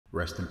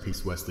Rest in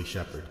peace, Wesley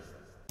Shepard.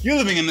 You're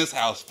living in this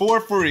house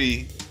for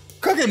free.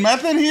 Cooking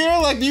meth in here?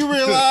 Like, do you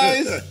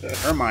realize?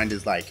 Her mind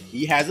is like,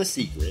 he has a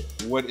secret.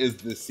 What is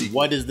the secret?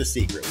 What is the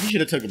secret? You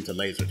should have took him to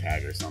laser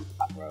tag or something,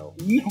 bro.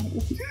 No.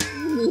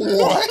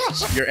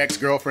 What? Your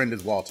ex-girlfriend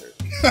is Walter.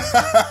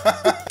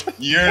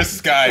 You're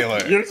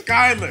Skylar. You're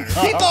Skylar.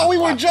 He thought we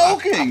were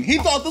joking. He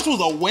thought this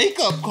was a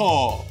wake-up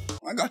call.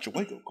 I got your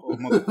wake-up call,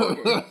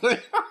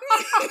 motherfucker.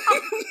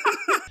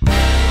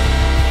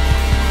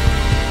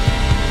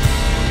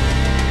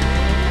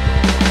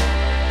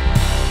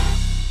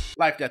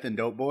 Life, Death, and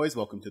Dope Boys,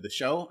 welcome to the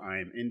show. I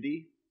am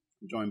Indy.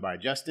 I'm joined by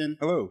Justin.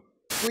 Hello.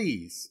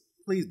 Please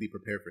be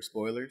prepared for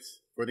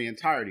spoilers. For the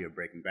entirety of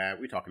Breaking Bad,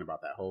 we're talking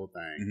about that whole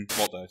thing. Mm-hmm.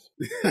 Walt dies.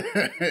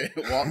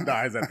 Walt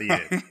dies at the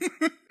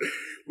end.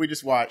 We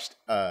just watched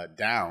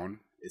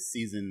Down. It's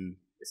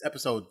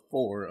episode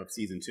 4 of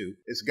season 2.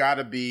 It's got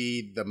to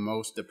be the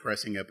most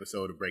depressing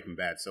episode of Breaking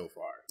Bad so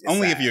far. It's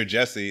Only sad. if you're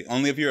Jesse.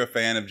 Only if you're a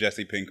fan of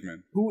Jesse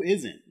Pinkman. Who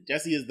isn't?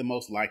 Jesse is the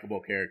most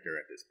likable character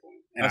at this point.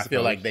 And I I feel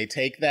suppose. like they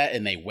take that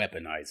and they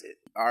weaponize it.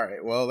 All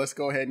right, well, let's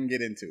go ahead and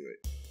get into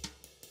it.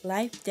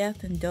 Life,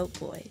 Death, and Dope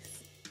Boys,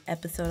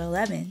 Episode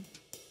 11,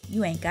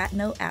 You Ain't Got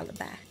No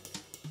Alibi.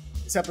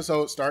 This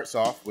episode starts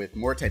off with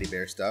more teddy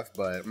bear stuff,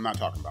 but I'm not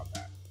talking about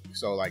that.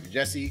 So, like,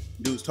 Jesse,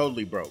 dude's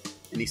totally broke,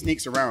 and he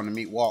sneaks around to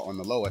meet Walt on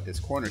the low at this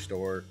corner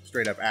store,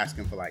 straight up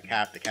asking for, like,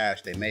 half the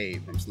cash they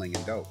made from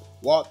slinging dope.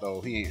 Walt, though,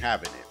 he ain't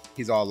having it.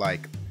 He's all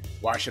like,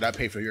 why should I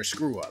pay for your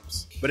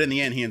screw-ups? But in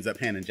the end, he ends up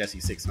handing Jesse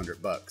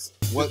 $600.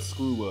 What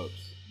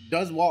screw-ups?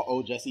 Does Walt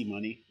owe Jesse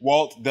money?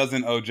 Walt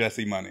doesn't owe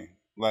Jesse money.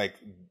 Like,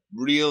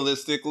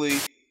 realistically,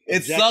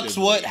 it sucks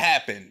what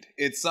happened.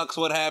 It sucks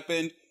what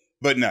happened,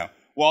 but no.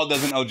 Walt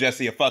doesn't owe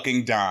Jesse a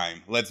fucking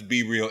dime. Let's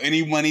be real.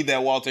 Any money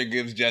that Walter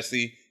gives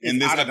Jesse in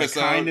this out of episode,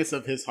 the kindness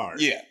of his heart.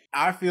 yeah.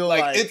 I feel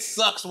Like, it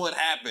sucks what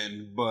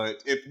happened,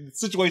 but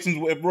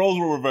if roles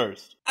were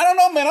reversed, I don't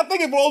know, man. I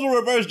think if roles were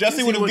reversed,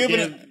 Jesse would have given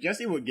it.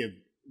 Jesse would give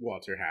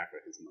Walter half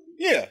of his money.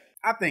 Yeah.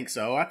 I think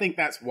so. I think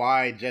that's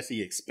why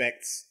Jesse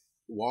expects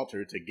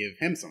Walter to give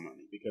him some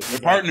money. Because We're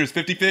partners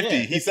 50-50. Yeah,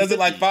 He says it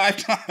like 5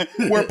 times.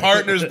 We're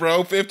partners,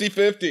 bro.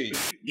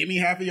 50-50. Give me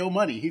half of your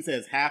money. He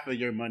says half of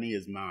your money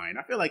is mine.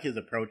 I feel like his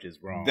approach is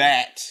wrong.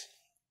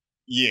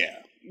 Yeah.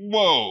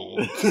 Whoa.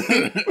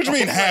 What you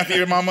mean half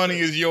of my money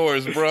is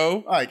yours,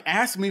 bro? Like,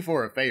 ask me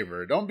for a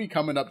favor. Don't be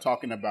coming up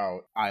talking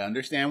about, I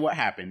understand what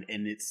happened,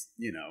 and it's,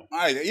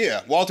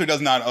 Yeah. Walter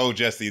does not owe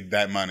Jesse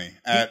that money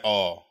at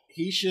all.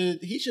 He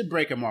should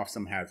break him off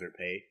some hazard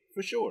pay,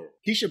 for sure.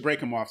 He should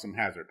break him off some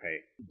hazard pay.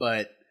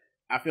 But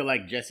I feel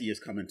like Jesse is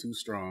coming too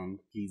strong.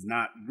 He's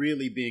not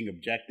really being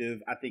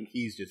objective. I think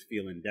he's just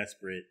feeling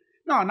desperate.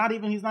 No,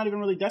 he's not even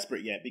really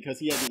desperate yet because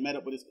he hasn't met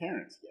up with his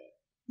parents yet.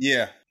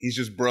 Yeah. He's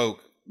just broke.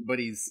 But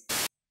I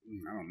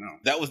don't know.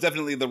 That was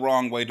definitely the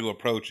wrong way to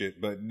approach it,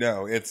 but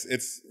no,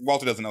 it's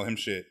Walter doesn't owe him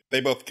shit.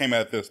 They both came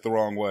at this the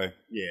wrong way.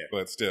 Yeah.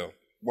 But still,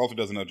 Walter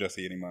doesn't owe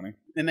Jesse any money.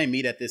 Then they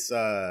meet at this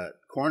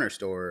corner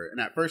store,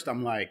 and at first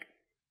I'm like,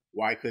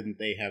 why couldn't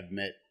they have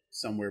met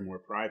somewhere more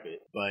private?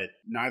 But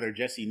neither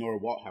Jesse nor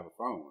Walt have a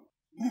phone.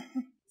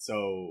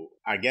 So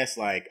I guess,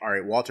 like, all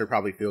right, Walter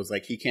probably feels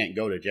like he can't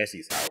go to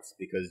Jesse's house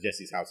because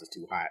Jesse's house is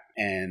too hot.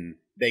 And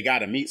they got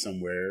to meet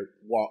somewhere.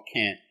 Walt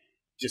can't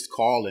just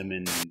call him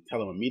and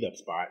tell him a meetup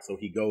spot. So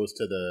he goes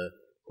to the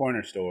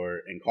corner store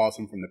and calls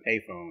him from the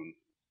payphone.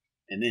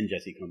 And then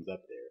Jesse comes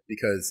up there.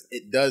 Because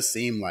it does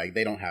seem like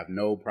they don't have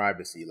no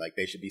privacy. Like,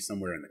 they should be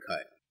somewhere in the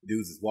cut.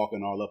 Dudes is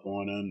walking all up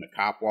on them. The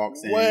cop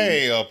walks in.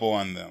 Way up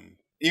on them.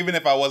 Even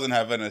if I wasn't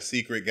having a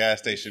secret gas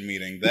station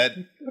meeting, that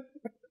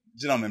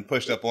gentleman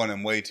pushed up on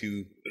him way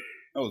too...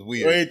 That was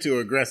weird. Way too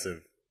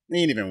aggressive.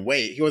 He didn't even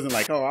wait. He wasn't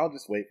like, oh, I'll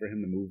just wait for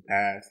him to move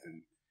past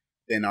and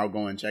then I'll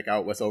go and check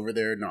out what's over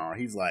there. No,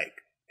 he's like,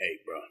 hey,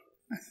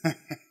 bro,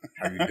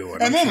 how you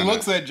doing? And then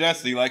looks at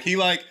Jesse like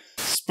he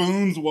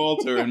spoons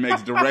Walter and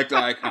makes direct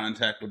eye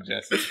contact with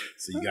Jesse.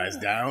 So you guys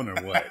down or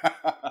what?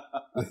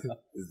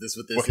 Is this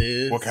what this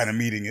is? What kind of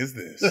meeting is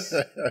this?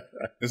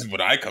 This is what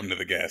I come to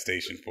the gas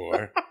station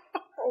for.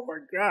 Oh my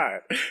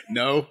God.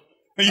 No?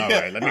 Yeah. All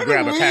right, let me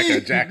grab a pack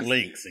of Jack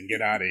Links and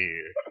get out of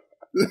here.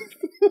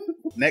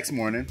 Next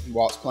morning,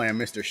 Walt's playing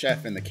Mr.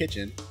 Chef in the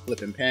kitchen,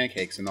 flipping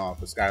pancakes and all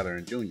for Skylar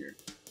and Junior.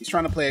 He's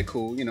trying to play it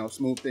cool,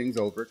 smooth things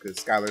over because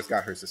Skylar's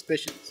got her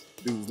suspicions.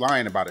 Dude's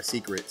lying about a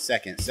secret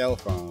second cell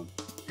phone,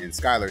 and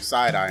Skylar's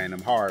side-eyeing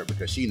him hard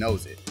because she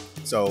knows it.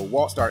 So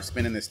Walt starts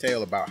spinning this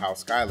tale about how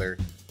Skylar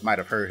might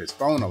have heard his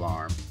phone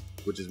alarm,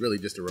 which is really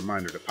just a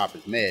reminder to pop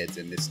his meds,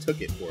 and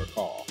mistook it for a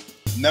call.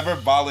 Never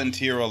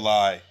volunteer a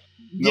lie.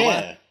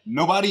 Yeah.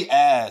 Nobody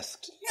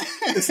asked.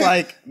 It's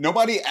like...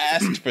 Nobody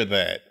asked for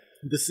that.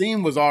 The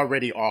scene was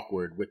already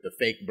awkward with the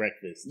fake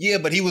breakfast. Yeah,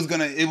 but he was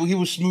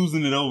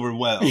schmoozing it over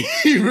well.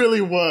 He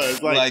really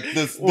was. Like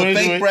the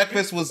fake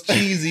breakfast was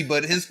cheesy,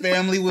 but his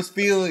family was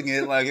feeling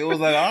it. Like, it was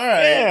like, all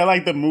right. Yeah,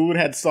 like the mood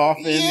had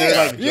softened. Yeah,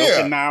 They're like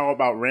joking now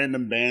about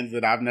random bands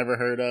that I've never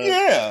heard of.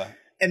 Yeah.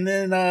 And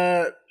then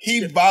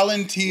he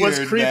volunteered.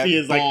 What's creepy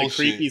is like bullshit.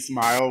 the creepy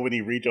smile when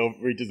he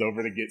reaches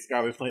over to get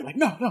Skylar's plate. Like,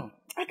 no,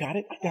 I got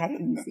it.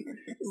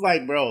 It's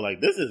like, bro,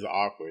 like, this is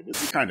awkward.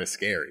 This is kind of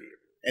scary.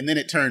 And then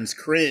it turns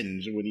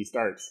cringe when he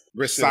starts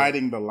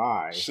reciting the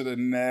lie. Should have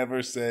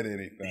never said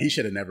anything. He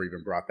should have never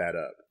even brought that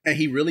up. And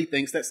he really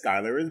thinks that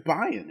Skylar is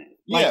buying it.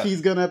 Like,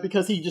 he's gonna,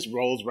 because he just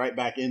rolls right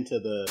back into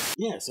the,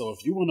 so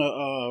if you want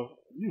to,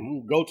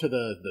 go to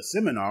the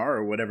seminar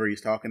or whatever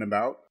he's talking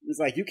about. It's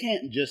like, you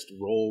can't just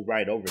roll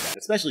right over that.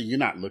 Especially, you're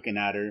not looking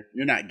at her.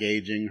 You're not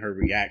gauging her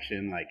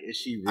reaction. Like, is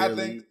she really? I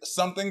think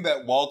something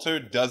that Walter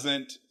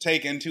doesn't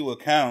take into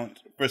account,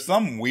 for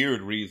some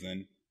weird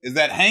reason, is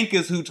that Hank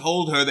is who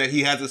told her that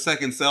he has a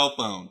second cell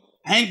phone.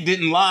 Hank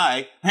didn't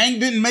lie. Hank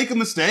didn't make a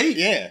mistake.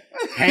 Yeah.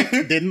 Hank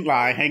didn't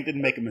lie. Hank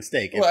didn't make a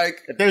mistake.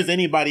 If there's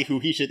anybody who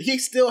he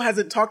still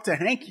hasn't talked to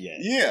Hank yet.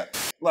 Yeah.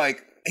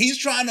 Like, he's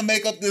trying to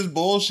make up this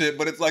bullshit,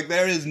 but it's like,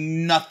 there is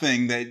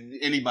nothing that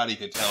anybody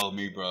could tell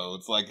me, bro.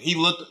 It's like,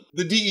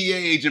 the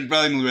DEA agent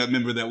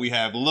member that we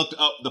have looked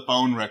up the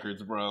phone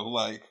records, bro.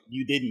 Like,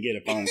 you didn't get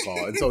a phone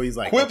call. And so he's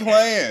like, quit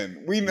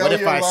playing. We know what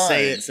if you're I lying.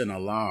 say it's an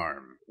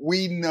alarm?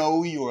 We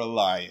know you're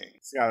lying.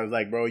 Skylar's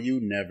like, bro,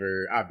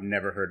 I've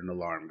never heard an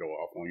alarm go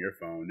off on your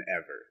phone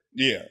ever.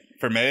 Yeah.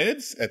 For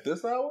meds at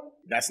this hour?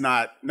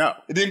 No.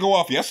 It didn't go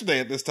off yesterday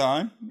at this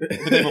time. The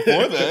day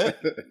before that.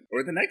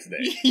 Or the next day.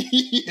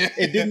 Yeah.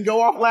 It didn't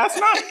go off last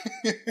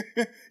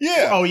night.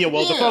 Yeah. Oh, yeah,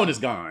 well, the phone is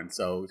gone.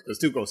 So, because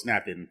Tuco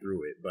snapped it and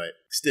threw it. But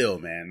still,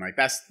 man, like,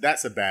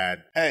 that's a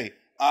bad. Hey,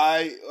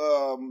 I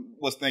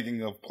was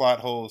thinking of plot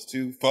holes,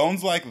 too.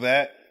 Phones like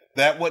that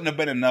wouldn't have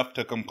been enough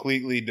to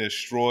completely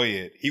destroy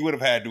it. He would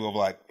have had to have,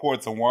 like,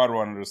 poured some water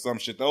on it or some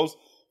shit. Those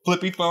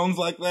flippy phones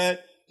like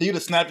that, he would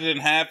have snapped it in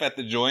half at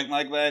the joint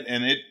like that,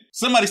 and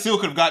somebody still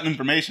could have gotten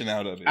information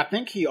out of it. I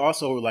think he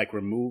also, like,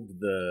 removed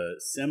the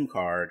SIM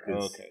card.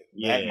 Okay.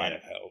 That might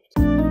have helped.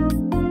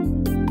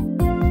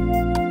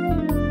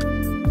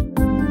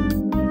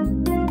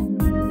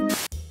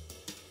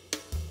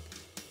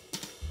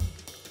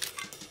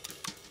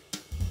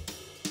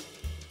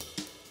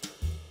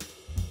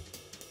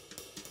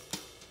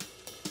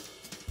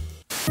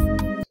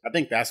 I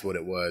think that's what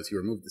it was. He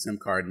removed the SIM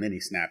card and then he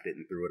snapped it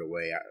and threw it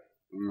away. I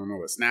don't know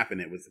what snapping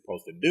it was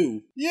supposed to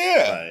do.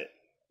 Yeah. But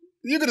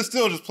you could have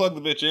still just plugged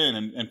the bitch in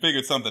and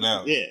figured something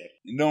out. Yeah.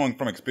 Knowing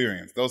from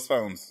experience. Those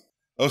phones.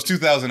 Those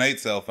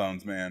 2008 cell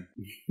phones, man.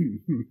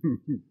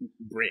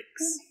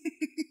 Bricks.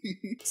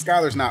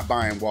 Skylar's not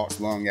buying Walt's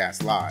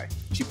long-ass lie.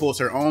 She pulls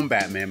her own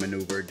Batman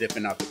maneuver,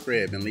 dipping out the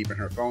crib and leaving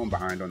her phone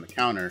behind on the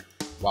counter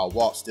while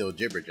Walt's still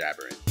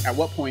jibber-jabbering. At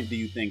what point do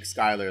you think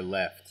Skylar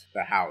left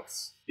the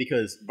house?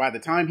 Because by the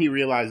time he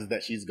realizes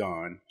that she's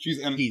gone,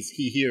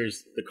 he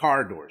hears the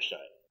car door shut.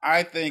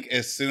 I think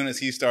as soon as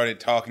he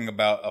started talking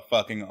about a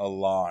fucking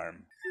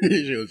alarm,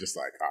 she was just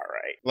like, all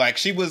right. Like,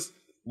 she was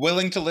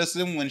willing to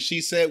listen when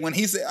he said,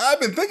 I've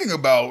been thinking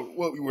about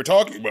what we were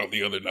talking about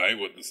the other night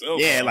with the cell phone.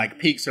 Yeah, like,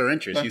 piques her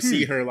interest. You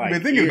see her, like,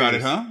 been thinking about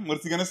it, huh?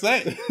 What's he gonna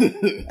say?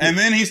 And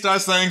then he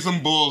starts saying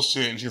some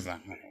bullshit, and she's like,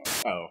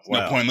 no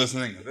point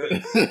listening to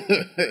this.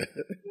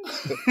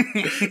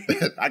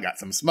 I got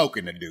some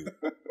smoking to do.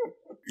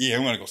 Yeah,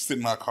 I'm gonna go sit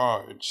in my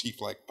car and cheap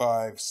like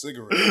 5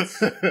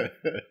 cigarettes.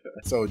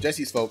 So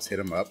Jesse's folks hit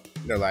him up.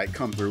 They're like,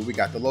 come through, we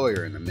got the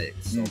lawyer in the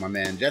mix. So my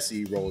man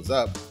Jesse rolls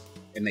up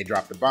and they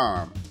drop the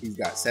bomb. He's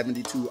got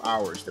 72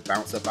 hours to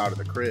bounce up out of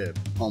the crib.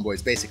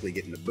 Homeboy's basically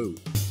getting the boot.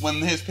 When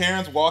his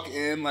parents walk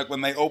in, like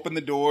when they open the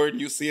door and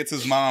you see it's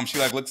his mom, she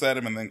like looks at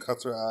him and then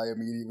cuts her eye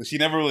immediately. She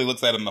never really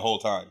looks at him the whole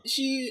time.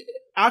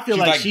 I feel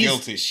like she's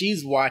guilty.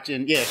 She's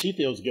watching, she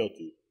feels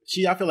guilty.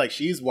 I feel like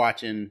she's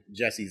watching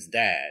Jesse's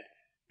dad.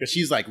 Because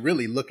she's like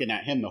really looking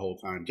at him the whole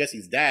time.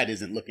 Jesse's dad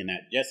isn't looking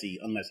at Jesse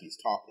unless he's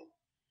talking.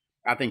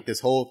 I think this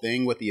whole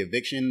thing with the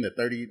eviction,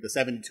 the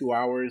 72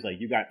 hours, like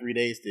you got 3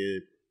 days to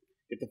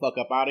get the fuck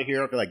up out of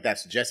here. I feel like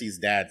that's Jesse's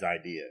dad's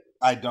idea.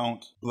 I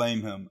don't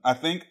blame him. I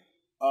think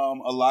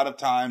a lot of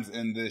times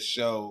in this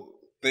show,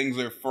 things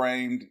are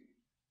framed.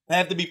 They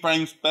have to be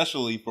framed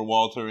specially for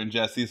Walter and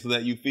Jesse so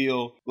that you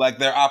feel like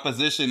their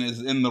opposition is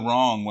in the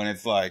wrong when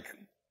it's like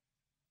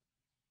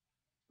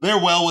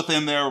they're well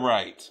within their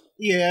right.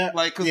 Yeah.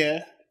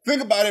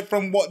 Think about it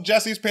from what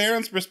Jesse's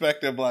parents'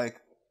 perspective. Like,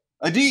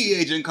 a DE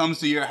agent comes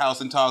to your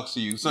house and talks to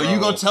you. So you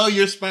go tell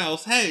your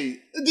spouse, hey,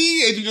 the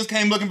DE agent just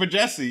came looking for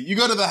Jesse. You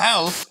go to the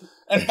house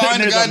and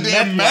find a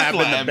goddamn meth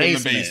lab in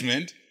the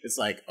basement. It's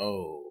like,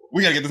 oh.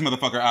 We gotta get this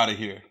motherfucker out of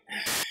here.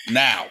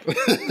 Now.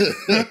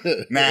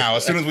 Now,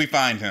 as soon as we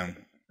find him.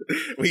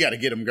 We gotta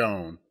get him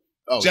gone.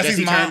 Oh, Jesse's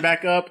Jesse mom turned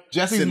back up.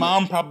 Jesse's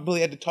mom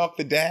probably had to talk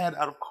the dad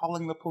out of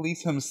calling the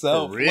police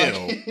himself. For real.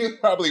 Like, he was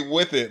probably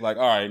with it. Like,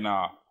 all right,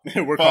 nah.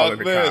 We're calling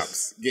the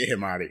cops. Get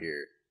him out of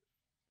here.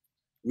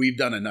 We've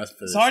done enough for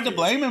this. It's hard to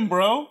blame him,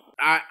 bro.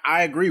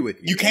 I agree with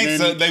you. You can't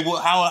sell.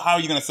 How are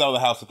you going to sell the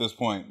house at this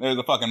point? There's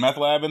a fucking meth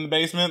lab in the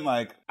basement.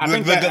 Like, I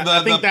think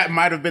that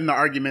might have been the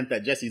argument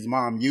that Jesse's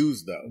mom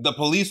used, though. The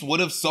police would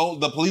have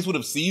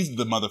seized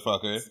the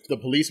motherfucker. The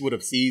police would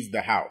have seized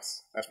the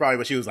house. That's probably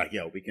what she was like.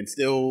 Yo, we can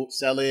still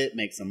sell it,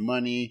 make some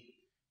money,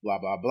 blah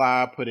blah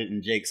blah. Put it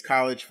in Jake's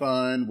college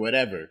fund,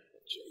 whatever.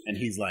 And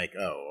he's like,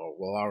 oh,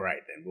 well, all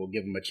right, then. We'll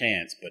give him a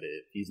chance. But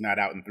if he's not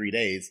out in 3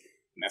 days,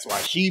 and that's why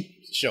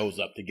she shows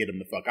up to get him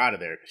the fuck out of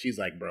there. She's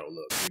like, bro,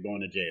 look, you're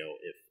going to jail.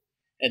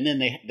 And then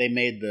they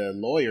made the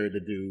lawyer the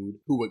dude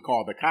who would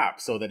call the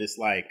cops so that it's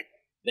like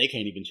they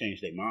can't even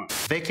change their mind.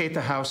 Vacate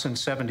the house in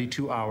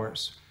 72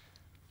 hours.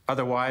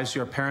 Otherwise,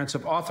 your parents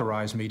have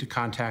authorized me to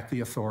contact the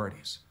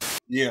authorities.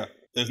 Yeah,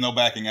 there's no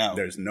backing out.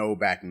 There's no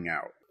backing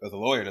out. Because the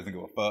lawyer doesn't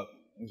give a fuck.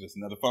 It's just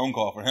another phone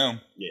call for him.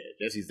 Yeah,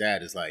 Jesse's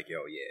dad is like, yo,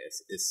 yeah,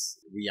 it's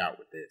we out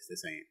with this.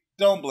 This ain't.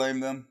 Don't blame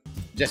them.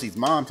 Jesse's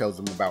mom tells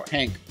him about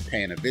Hank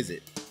paying a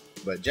visit.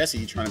 But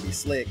Jesse, trying to be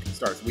slick,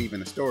 starts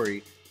weaving a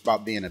story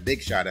about being a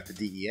big shot at the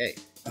DEA.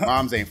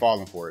 Moms ain't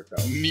falling for it,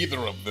 though. Neither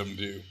of them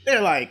do.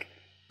 They're like...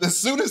 As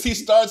soon as he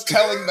starts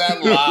telling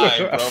that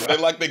lie, bro, they're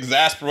like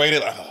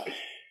exasperated.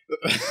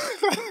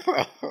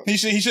 He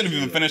should have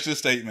even finished his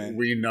statement.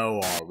 We know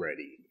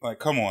already. Like,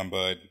 come on,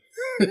 bud.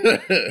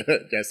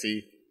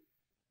 Jesse,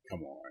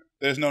 come on.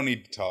 There's no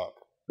need to talk.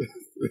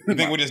 You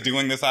think we're just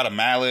doing this out of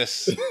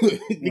malice?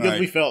 Because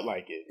we felt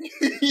like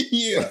it.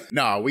 Yeah.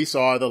 No, we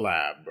saw the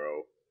lab,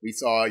 bro. We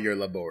saw your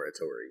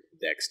laboratory,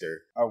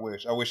 Dexter. I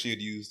wish he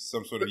had used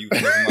some sort of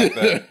euphemism like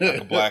that,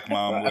 like a black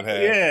mom would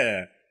have.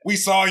 Yeah. We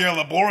saw your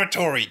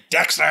laboratory,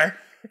 Dexter.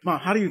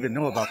 Mom, how do you even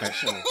know about that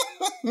show?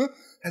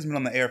 Hasn't been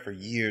on the air for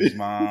years,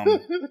 Mom.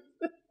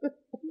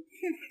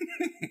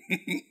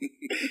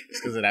 It's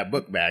because of that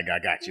book bag I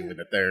got you in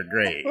the 3rd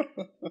grade.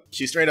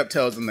 She straight up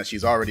tells him that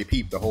she's already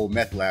peeped the whole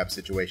meth lab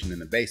situation in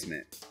the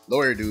basement.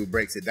 Lawyer dude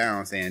breaks it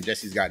down saying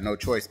Jesse's got no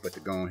choice but to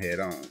go head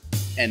on.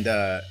 And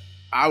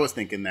I was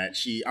thinking that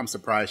I'm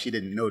surprised she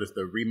didn't notice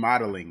the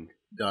remodeling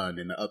done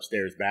in the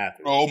upstairs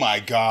bathroom. Oh my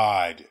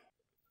God.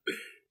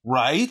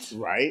 Right?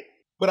 Right?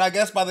 But I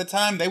guess by the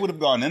time they would have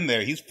gone in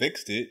there, he's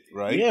fixed it,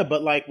 right? Yeah,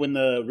 but like when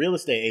the real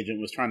estate agent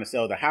was trying to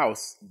sell the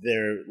house,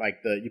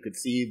 you could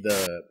see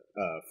the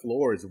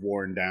floors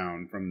worn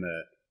down from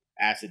the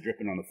acid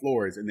dripping on the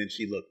floors, and then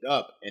she looked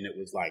up and it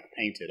was like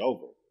painted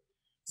over.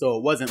 So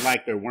it wasn't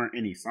like there weren't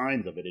any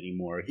signs of it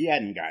anymore. He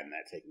hadn't gotten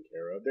that taken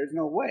care of. There's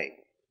no way.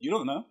 You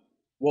don't know.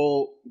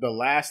 Well, the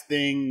last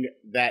thing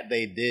that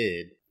they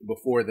did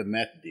before the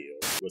meth deal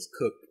was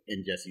cook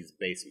in Jesse's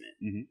basement.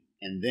 Mm-hmm.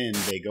 And then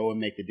they go and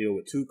make the deal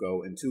with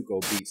Tuco, and Tuco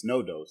beats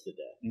No Dose to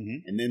death.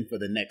 Mm-hmm. And then for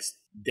the next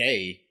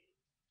day,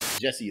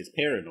 Jesse is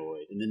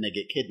paranoid, and then they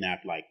get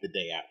kidnapped like the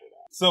day after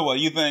that. So what,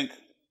 you think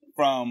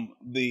from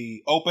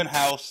the open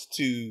house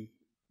to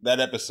that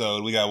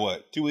episode, we got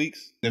what, 2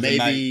 weeks?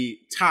 Maybe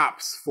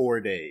tops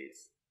 4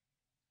 days.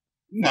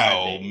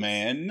 No,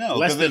 man, no.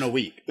 Less than a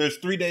week. There's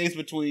 3 days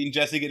between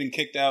Jesse getting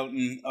kicked out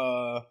and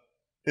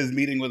his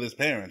meeting with his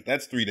parents.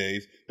 That's 3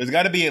 days. There's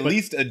got to be at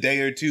least a day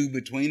or two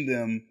between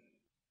them.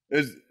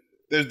 There's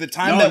the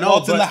time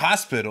Walt's in the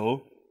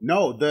hospital.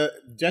 No,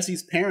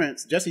 Jesse's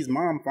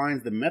mom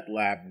finds the meth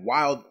lab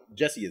while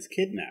Jesse is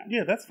kidnapped.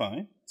 Yeah, that's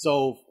fine.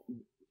 So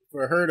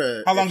for her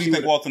to... How long do you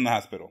think Walt's in the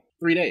hospital?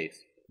 3 days.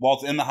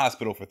 Walt's in the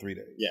hospital for 3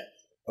 days? Yes.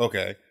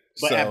 Okay.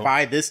 But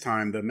by this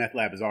time, the meth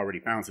lab is already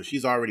found, so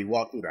she's already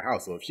walked through the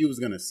house. So if she was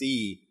going to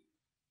see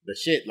the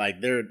shit,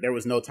 like there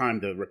was no time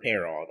to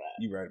repair all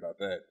that. You're right about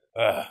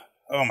that.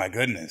 Oh my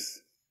goodness.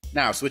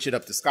 Now switch it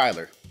up to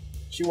Skylar.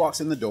 She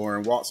walks in the door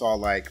and Walt's all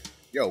like,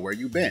 yo, where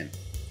you been?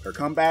 Her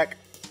comeback?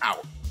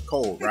 Out.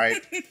 Cold, right?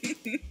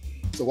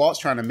 So Walt's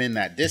trying to mend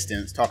that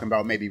distance, talking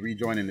about maybe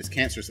rejoining this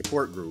cancer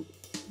support group.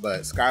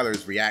 But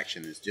Skylar's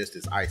reaction is just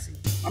as icy.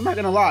 I'm not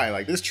gonna lie,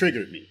 like, this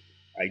triggered me.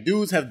 Like,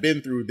 dudes have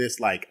been through this,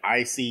 like,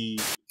 icy...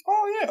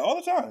 Oh, yeah, all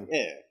the time.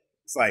 Yeah.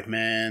 It's like,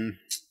 man...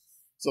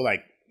 So,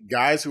 like,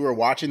 guys who are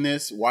watching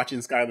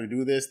Skylar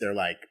do this, they're,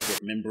 like,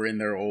 remembering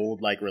their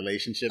old, like,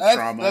 relationship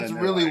trauma. That's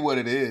really like, what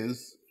it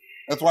is.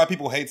 That's why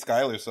people hate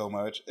Skylar so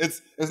much.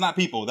 It's not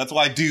people. That's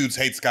why dudes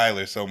hate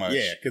Skylar so much.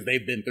 Yeah, because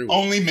they've been through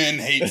Only men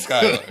hate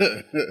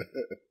Skylar.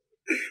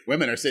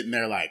 Women are sitting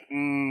there like,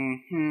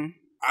 mm-hmm.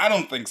 I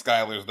don't think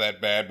Skylar's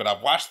that bad, but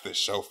I've watched this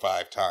show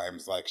 5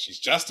 times. Like, she's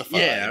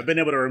justified. Yeah, I've been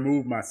able to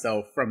remove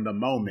myself from the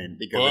moment.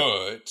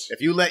 Because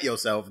if you let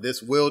yourself,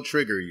 this will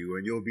trigger you,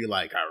 and you'll be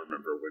like, I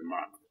remember when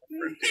my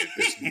friend did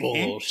this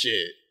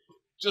bullshit.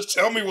 Just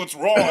tell me what's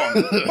wrong.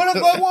 But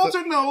it's like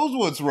Walter knows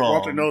what's wrong.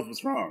 Walter knows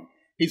what's wrong.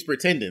 He's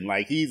pretending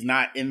like he's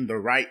not in the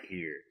right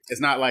here.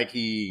 It's not like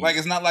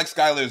it's not like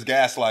Skylar's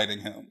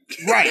gaslighting him.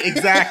 Right,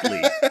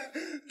 exactly.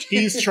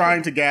 He's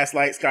trying to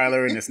gaslight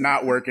Skylar and it's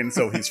not working,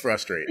 so he's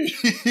frustrated.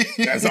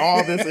 That's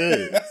all this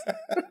is.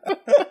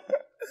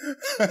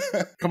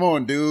 Come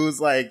on,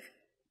 dudes. Like,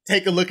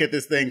 take a look at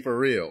this thing for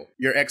real.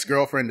 Your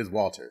ex-girlfriend is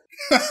Walter.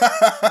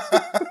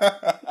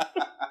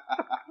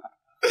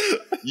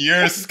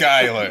 You're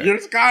Skylar. You're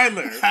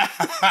Skylar.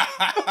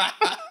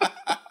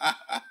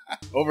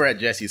 Over at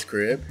Jesse's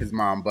crib, his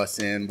mom busts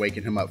in,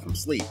 waking him up from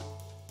sleep.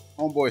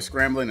 Homeboy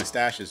scrambling to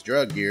stash his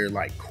drug gear,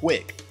 like,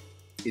 quick.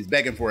 He's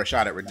begging for a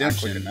shot at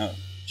redemption.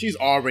 She's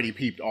already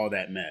peeped all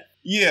that meth.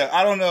 Yeah,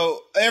 I don't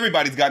know.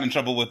 Everybody's gotten in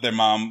trouble with their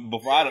mom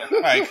before.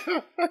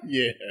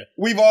 Yeah.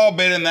 We've all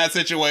been in that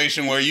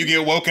situation where you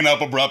get woken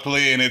up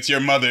abruptly and it's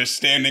your mother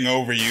standing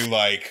over you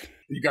like...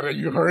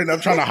 You hurrying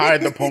up trying to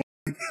hide the porn.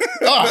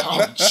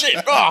 Oh,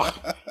 shit. Oh.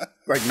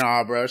 Like,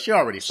 nah, bro. She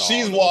already saw.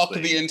 She's walked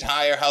the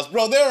entire house.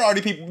 Bro, there are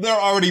already people, there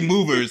are already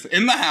movers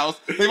in the house.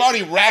 They've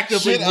already racked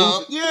shit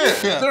up.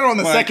 Yeah. They're on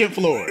the second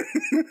floor.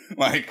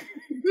 Like,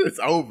 it's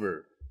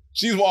over.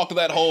 She's walked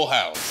that whole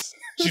house.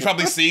 She's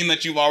probably seen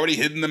that you've already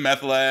hidden the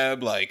meth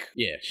lab. Like,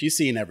 yeah, she's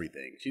seen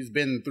everything. She's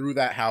been through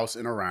that house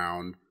and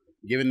around,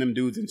 giving them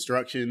dudes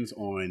instructions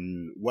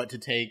on what to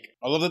take.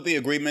 I love that the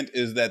agreement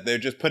is that they're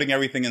just putting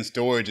everything in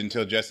storage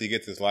until Jesse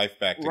gets his life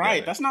back together.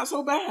 Right, that's not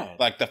so bad.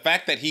 Like, the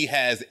fact that he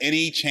has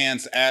any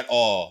chance at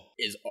all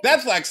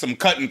that's like some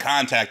cutting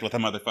contact with a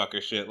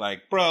motherfucker shit.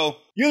 Like, bro,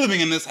 you're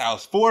living in this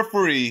house for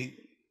free.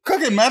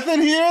 Cooking meth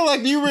in here?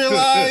 Like, do you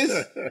realize?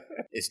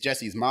 It's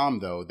Jesse's mom,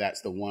 though,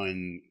 that's the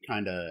one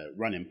kind of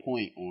running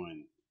point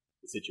on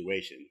the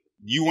situation.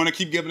 You want to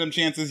keep giving him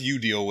chances, you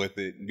deal with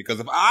it.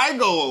 Because if I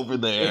go over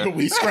there...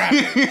 we scrap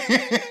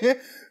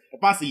it.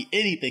 If I see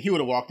anything, he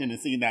would have walked in and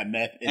seen that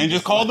meth. And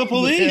just called the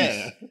police.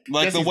 Yeah.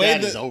 Like, Jesse's the way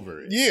dad that, is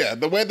over it. Yeah,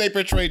 the way they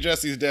portray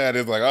Jesse's dad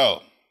is like,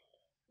 oh,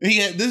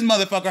 this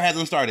motherfucker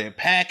hasn't started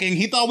packing.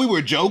 He thought we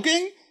were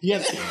joking?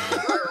 Yes. He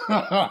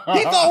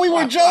thought we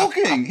were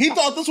joking. He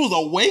thought this was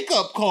a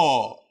wake-up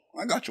call.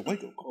 I got your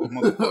wake-up call,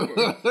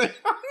 motherfucker.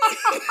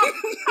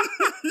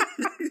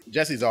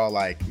 Jesse's all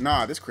like,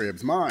 nah, this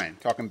crib's mine.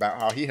 Talking about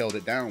how he held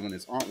it down when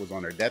his aunt was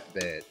on her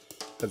deathbed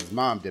because his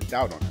mom dipped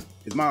out on him.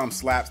 His mom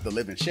slaps the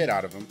living shit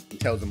out of him and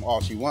tells him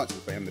all she wants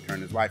is for him to turn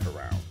his life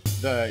around.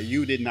 The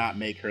 "you did not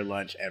make her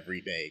lunch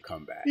every day"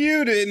 comeback.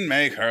 You didn't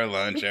make her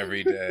lunch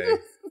every day.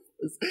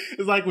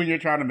 It's like when you're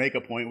trying to make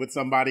a point with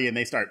somebody and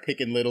they start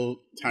picking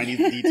little tiny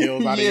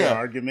details out of your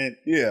argument.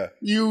 Yeah.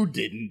 You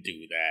didn't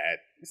do that.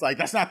 It's like,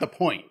 that's not the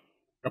point.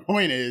 The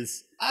point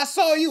is, I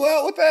saw you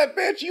out with that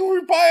bitch. You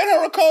were buying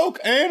her a Coke.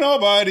 Ain't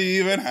nobody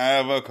even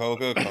have a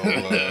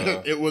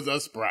Coca-Cola. It was a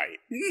Sprite.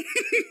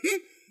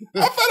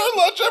 I fed her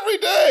lunch every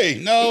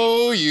day.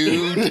 No,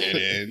 you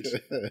didn't.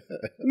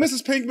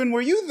 Mrs. Pinkman,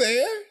 were you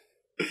there?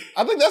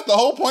 I think that's the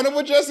whole point of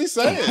what Jesse's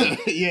saying.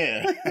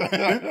 Yeah.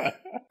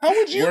 How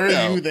would you know?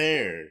 Were you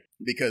there?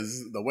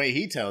 Because the way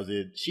he tells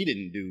it, she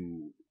didn't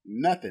do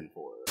nothing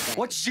for her.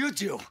 What'd you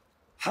do?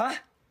 Huh?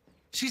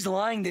 She's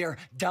lying there,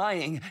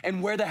 dying,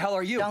 and where the hell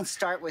are you? Don't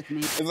start with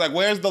me. It's like,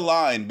 where's the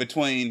line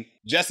between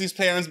Jesse's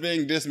parents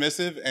being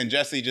dismissive and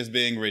Jesse just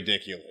being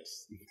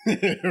ridiculous?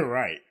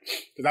 Right.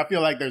 Because I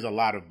feel like there's a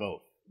lot of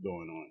both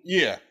going on.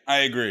 Yeah,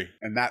 I agree.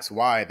 And that's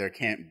why there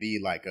can't be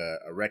like a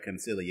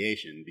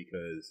reconciliation,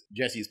 because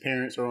Jesse's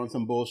parents are on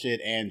some bullshit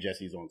and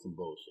Jesse's on some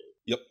bullshit.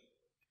 Yep.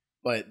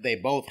 But they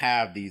both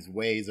have these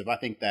ways of, I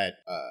think that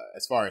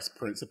as far as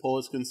principle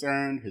is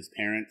concerned, his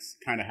parents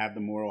kind of have the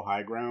moral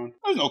high ground.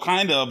 There's no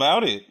kinda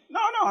about it.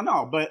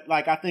 No. But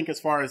like, I think as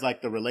far as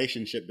like the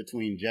relationship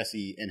between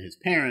Jesse and his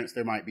parents,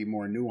 there might be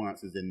more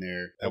nuances in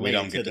there that we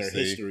don't get to their see.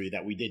 History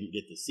that we didn't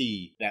get to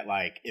see. That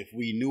like, if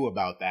we knew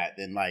about that,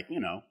 then like,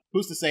 you know,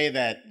 who's to say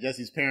that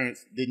Jesse's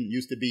parents didn't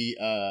used to be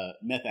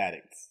meth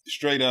addicts?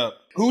 Straight up.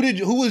 Who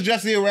was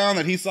Jesse around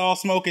that he saw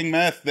smoking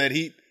meth that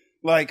he...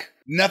 Like,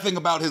 nothing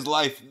about his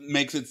life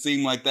makes it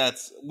seem like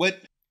that's...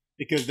 What?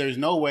 Because there's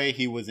no way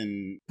he was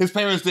in... His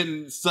parents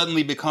didn't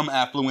suddenly become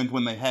affluent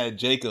when they had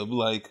Jacob,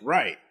 like...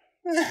 Right.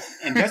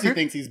 And Jesse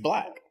thinks he's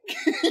black.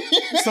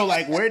 So,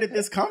 like, where did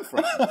this come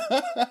from?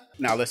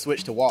 Now, let's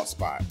switch to Walt's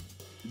spot.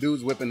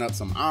 Dude's whipping up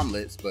some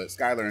omelets, but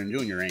Skylar and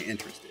Junior ain't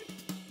interested.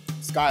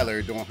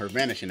 Skylar, doing her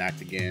vanishing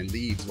act again,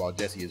 leaves while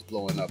Jesse is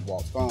blowing up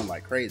Walt's phone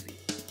like crazy.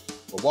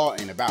 But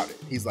Walt ain't about it.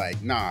 He's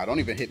like, nah, don't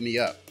even hit me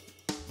up.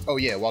 Oh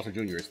yeah, Walter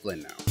Jr. is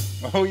Flynn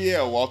now. Oh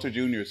yeah, Walter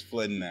Jr. is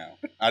Flynn now.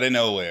 Out of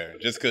nowhere.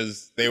 Just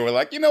because they were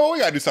like, you know what, we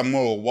gotta do something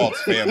more with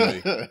Walt's family.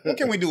 What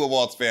can we do with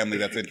Walt's family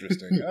that's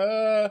interesting?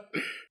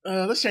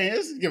 Let's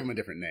give him a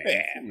different name.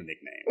 Yeah. Give him a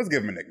nickname. Let's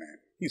give him a nickname.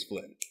 He's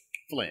Flynn.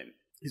 Flynn.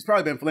 He's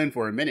probably been Flynn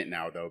for a minute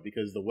now, though,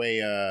 because the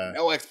way...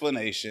 no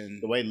explanation.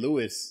 The way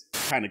Lewis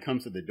kind of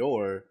comes to the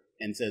door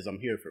and says, I'm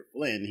here for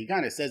Flynn, he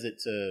kind of says it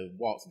to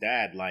Walt's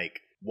dad like,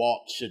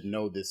 Walt should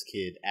know this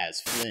kid as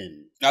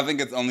Flynn. I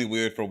think it's only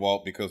weird for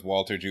Walt because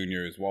Walter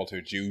Jr. is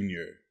Walter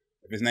Jr.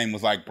 If his name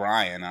was like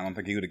Brian, I don't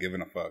think he would have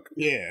given a fuck.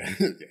 Yeah.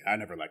 I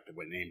never liked the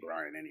name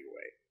Brian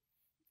anyway.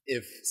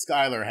 If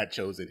Skylar had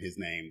chosen his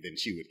name, then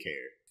she would care.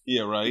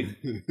 Yeah, right?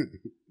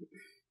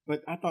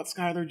 But I thought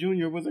Skylar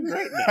Jr. was a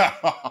great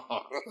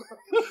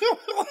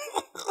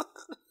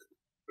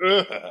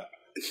name.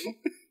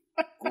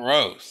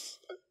 Gross.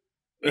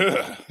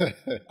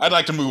 I'd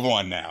like to move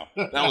on now.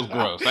 That was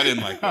gross. I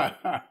didn't like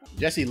that.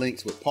 Jesse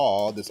links with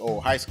Paul, this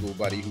old high school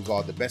buddy who's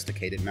all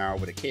domesticated now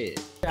with a kid.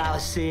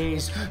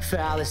 Fallacies,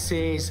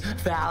 fallacies,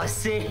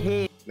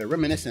 fallacies. They're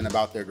reminiscing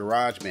about their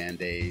garage band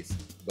days,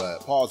 but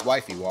Paul's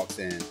wifey walks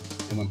in,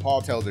 and when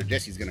Paul tells her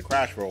Jesse's gonna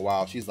crash for a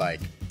while, she's like,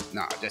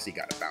 nah, Jesse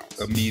gotta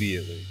bounce.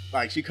 Immediately.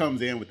 Like, she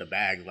comes in with the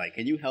bag, like,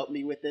 can you help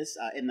me with this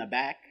in the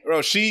back?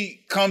 Bro,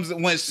 she comes,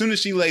 as soon as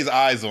she lays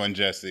eyes on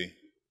Jesse.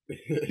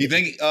 Do you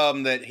think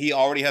that he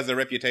already has a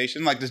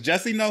reputation? Like, does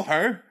Jesse know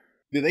her?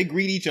 Do they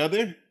greet each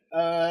other?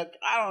 I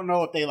don't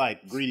know if they,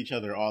 like, greet each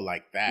other all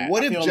like that.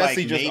 What if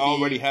Jesse like just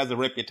already has a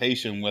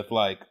reputation with,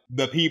 like,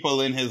 the people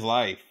in his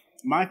life?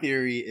 My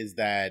theory is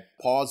that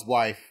Paul's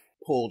wife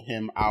pulled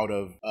him out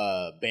of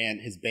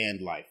his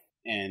band life,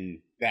 and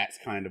that's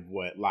kind of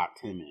what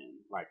locked him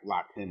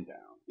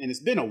down. And it's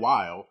been a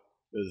while,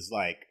 because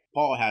like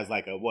Paul has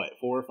like a 4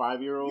 or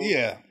 5 year old?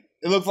 Yeah.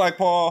 It looks like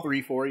Paul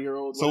 3, 4 year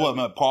old. So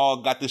what,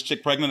 Paul got this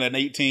chick pregnant at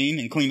 18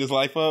 and cleaned his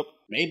life up?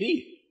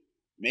 Maybe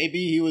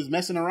he was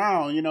messing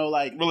around,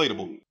 like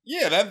relatable.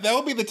 Yeah, that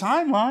would be the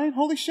timeline.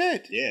 Holy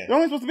shit. Yeah. They're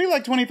only supposed to be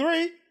like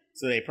 23.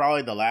 So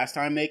the last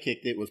time they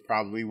kicked it was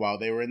probably while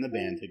they were in the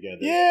band together.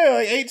 Yeah,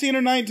 like 18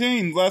 or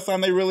 19, last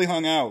time they really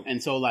hung out.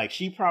 And so like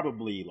she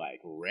probably like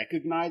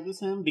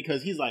recognizes him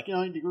because he's like, do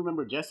you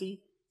remember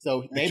Jesse?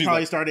 So they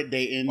probably started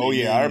dating. Oh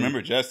yeah, I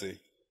remember Jesse.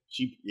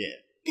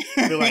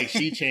 I feel like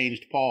she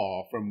changed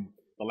Paul from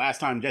the last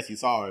time Jesse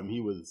saw him.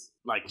 He was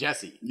like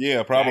Jesse.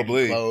 Yeah,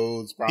 probably.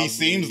 Clothes, probably. He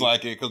seems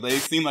like it because they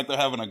seem like they're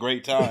having a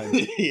great time.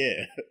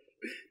 Yeah.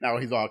 Now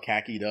he's all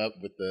khakied up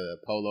with the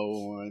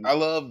polo on. I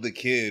love the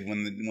kid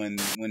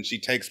when she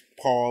takes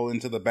Paul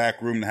into the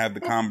back room to have the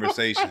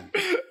conversation.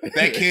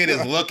 That kid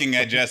is looking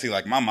at Jesse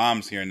like, my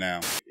mom's here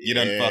now. You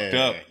done fucked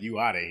up. You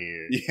out of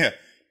here.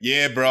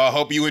 Yeah, bro. I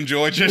hope you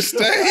enjoyed your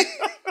stay.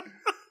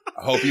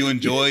 I hope you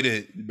enjoyed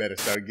it. You better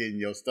start getting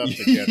your stuff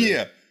together.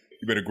 Yeah.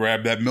 You better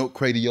grab that milk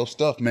crate of your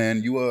stuff,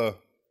 man.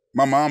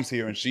 My mom's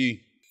here and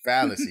she...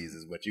 Fallacies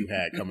is what you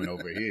had coming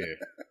over here.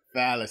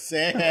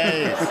 Fallacies.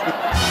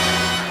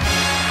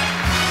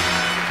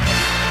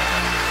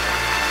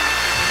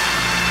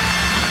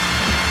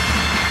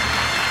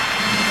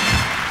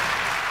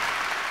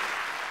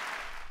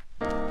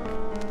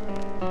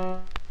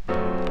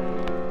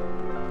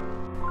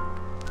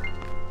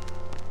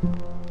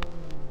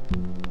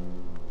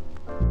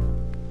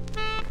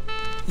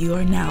 You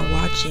are now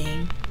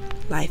watching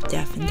Life,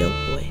 Death, and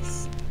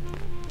Dopeboys.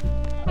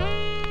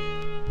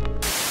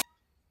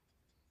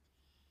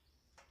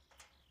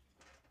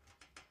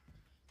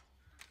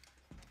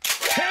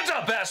 Hands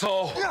up,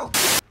 asshole!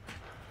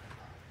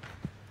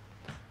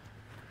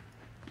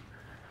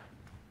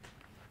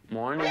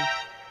 Morning.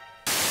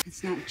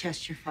 It's not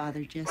just your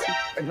father, Jesse.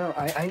 No,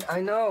 I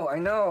know.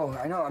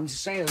 I'm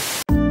just saying.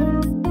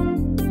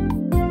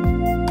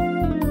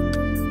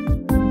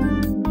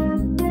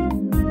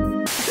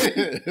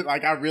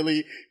 Like, I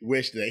really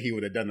wish that he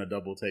would have done a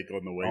double take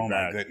on the way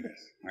back. Oh, my goodness.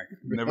 Like,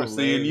 never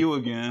seeing you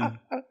again.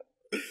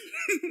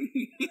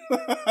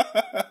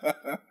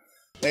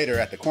 Later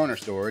at the corner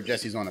store,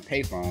 Jesse's on a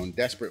payphone,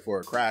 desperate for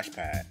a crash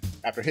pad.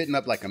 After hitting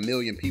up like 1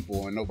 million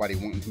people and nobody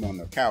wanting him on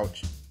the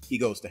couch, he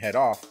goes to head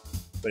off,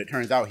 but it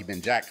turns out he'd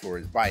been jacked for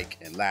his bike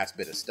and last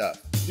bit of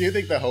stuff. Do you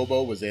think the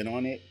hobo was in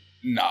on it?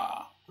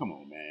 Nah. Come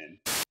on, man.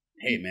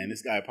 Hey, man,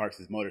 this guy parks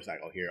his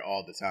motorcycle here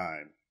all the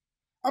time.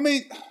 I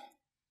mean,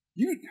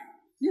 you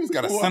just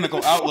got a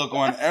cynical outlook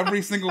on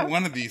every single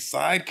one of these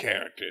side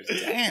characters.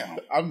 Damn.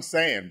 I'm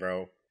saying,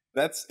 bro.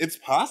 It's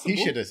possible. He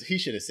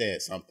should have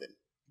said something.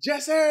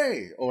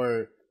 Jesse!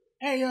 Or,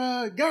 hey,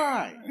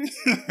 guy.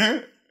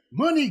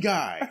 Money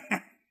guy.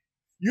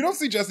 You don't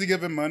see Jesse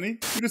giving money.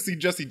 You just see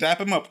Jesse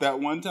dap him up that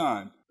one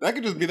time. That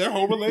could just be their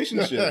whole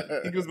relationship.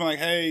 He could just be like,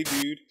 hey,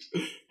 dude.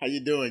 How you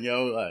doing,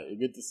 yo?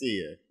 Good to see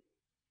you.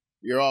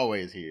 You're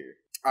always here.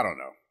 I don't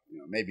know.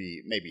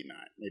 Maybe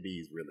not. Maybe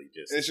he's really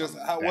just... It's just,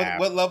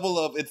 what level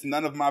of it's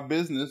none of my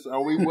business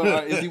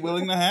is he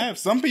willing to have?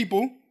 Some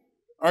people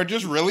are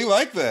just really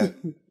like that.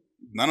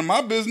 None of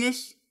my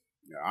business.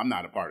 No, I'm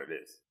not a part of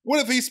this. What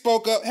if he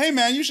spoke up, hey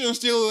man, you shouldn't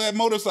steal that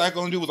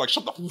motorcycle, and dude was like,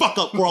 shut the fuck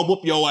up or I'll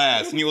whoop your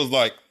ass. And he was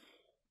like,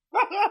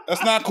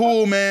 that's not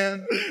cool,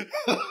 man.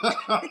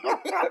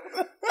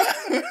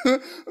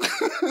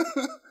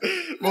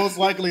 Most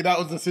likely that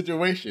was the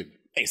situation.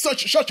 Hey,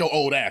 shut your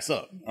old ass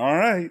up. All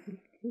right.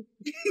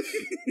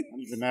 I'm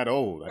even that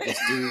old. I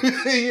just do.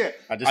 Yeah.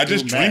 I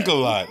just drink a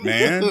lot,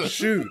 man.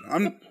 Shoot,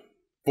 I'm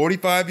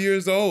 45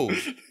 years old.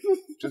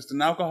 Just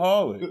an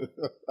alcoholic.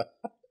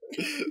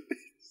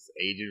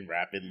 Aging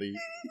rapidly.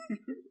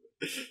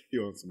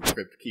 You on some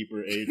Crypt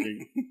Keeper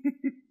aging?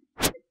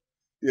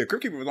 Yeah,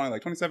 Crypt Keeper was only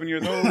like 27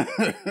 years old.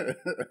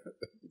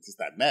 It's just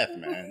that meth,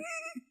 man.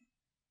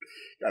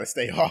 Gotta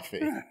stay off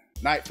it.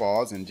 Night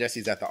falls and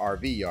Jesse's at the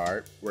RV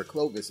yard where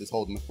Clovis is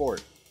holding the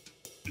fort.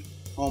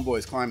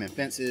 Homeboy's climbing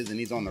fences and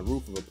he's on the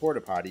roof of a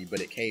porta potty, but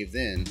it caves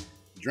in,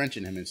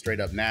 drenching him in straight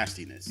up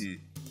nastiness.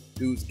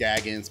 Dude's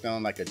gagging,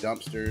 smelling like a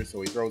dumpster,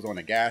 so he throws on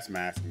a gas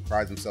mask and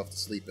cries himself to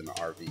sleep in the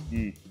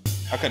RV.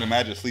 I couldn't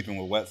imagine sleeping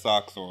with wet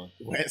socks on.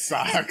 Wet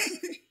socks?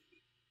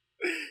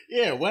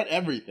 Yeah, wet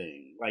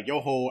everything. Like,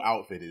 your whole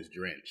outfit is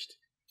drenched.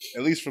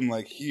 At least from,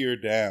 like, here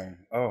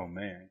down. Oh,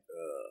 man.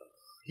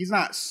 He's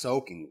not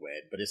soaking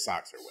wet, but his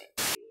socks are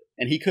wet.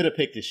 And he could have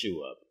picked his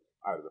shoe up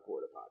out of the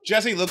porta potty.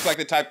 Jesse looks like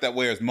the type that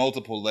wears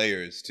multiple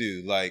layers,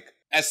 too. Like,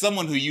 as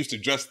someone who used to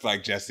dress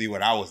like Jesse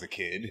when I was a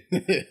kid...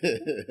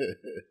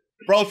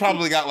 Bro's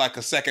probably got like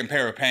a second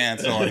pair of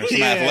pants on or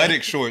some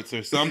athletic shorts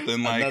or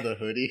something. Like another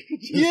hoodie.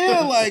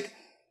 Yeah, like,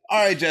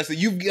 all right, Jesse,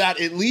 you've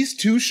got at least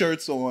 2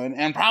 shirts on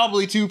and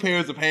probably 2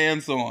 pairs of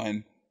pants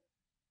on.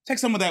 Take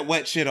some of that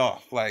wet shit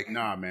off. Like,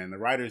 nah, man, the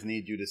writers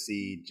need you to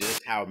see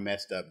just how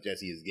messed up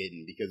Jesse is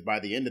getting, because by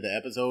the end of the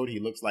episode, he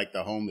looks like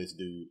the homeless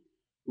dude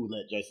who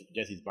let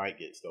Jesse's bike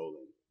get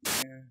stolen.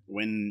 Yeah.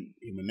 When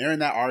they're in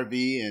that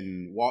RV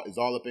and Walt is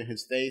all up in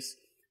his face,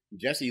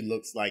 Jesse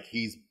looks like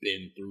he's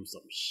been through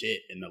some shit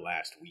in the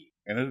last week.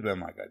 And it's been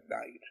like a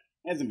night.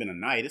 It hasn't been a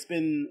night. It's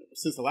been,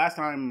 since the last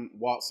time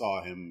Walt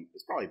saw him,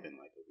 it's probably been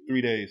like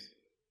 3 days.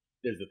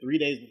 There's the 3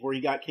 days before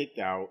he got kicked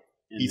out.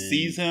 He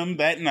sees him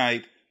that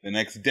night. The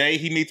next day,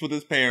 he meets with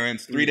his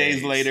parents. 3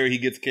 days later, he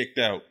gets kicked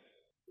out.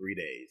 3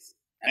 days.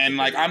 And,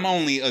 like, I'm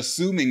only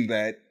assuming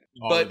that.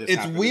 But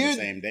it's weird.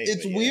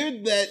 It's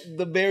weird that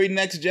the very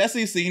next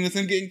Jesse scene is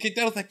him getting kicked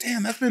out. It's like,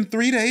 damn, that's been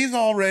 3 days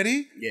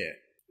already? Yeah.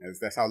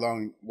 That's how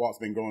long Walt's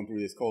been going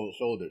through this cold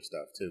shoulder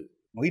stuff, too.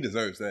 Well, he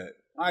deserves that.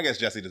 I guess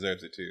Jesse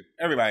deserves it, too.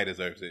 Everybody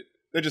deserves it.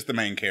 They're just the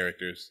main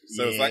characters.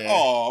 So it's like,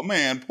 oh,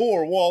 man,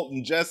 poor Walt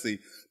and Jesse.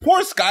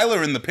 Poor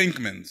Skylar and the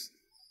Pinkmans.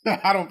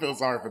 I don't feel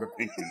sorry for the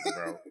Pinkmans,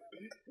 bro.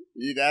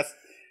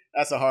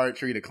 That's a hard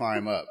tree to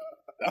climb up.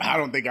 I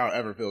don't think I'll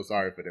ever feel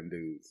sorry for them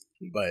dudes.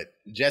 But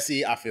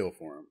Jesse, I feel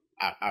for him.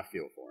 I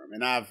feel for him.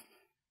 And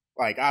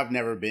I've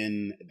never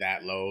been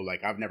that low.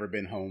 Like, I've never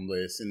been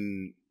homeless.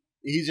 And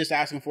he's just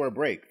asking for a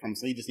break.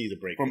 He just needs a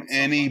break from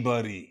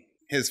anybody.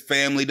 His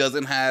family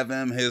doesn't have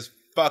him. His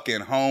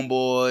fucking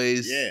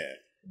homeboys. Yeah.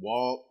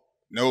 Walt.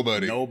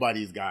 Nobody.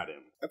 Nobody's got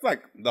him. That's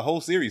like the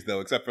whole series,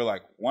 though, except for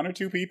like 1 or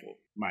 2 people.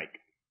 Mike.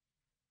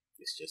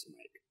 It's just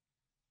Mike.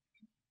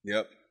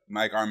 Yep.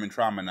 Mike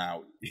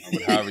Armentromenau,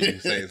 however you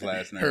say his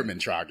last name. Herman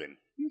Trogan.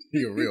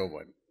 He a real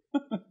one.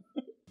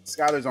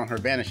 Skylar's on her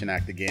vanishing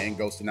act again,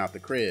 ghosting out the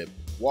crib.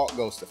 Walt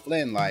goes to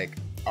Flynn like,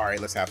 all right,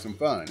 let's have some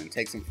fun, and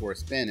takes him for a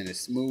spin in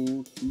his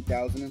smooth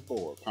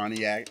 2004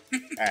 Pontiac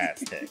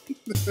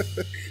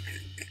Aztek.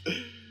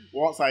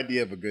 Walt's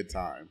idea of a good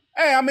time.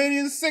 Hey, I mean,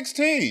 he's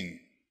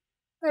 16.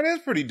 That is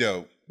pretty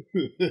dope.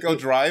 Go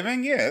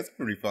driving? Yeah, it's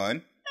pretty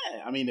fun.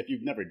 I mean, if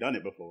you've never done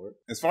it before.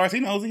 As far as he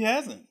knows, he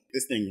hasn't.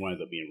 This thing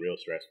winds up being real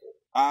stressful.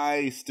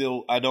 I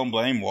don't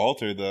blame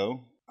Walter,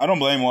 though. I don't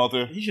blame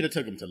Walter. He should have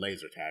took him to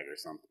laser tag or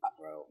something,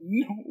 bro.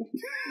 No.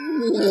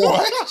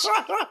 What?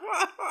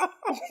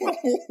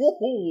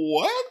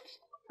 What?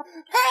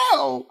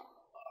 How?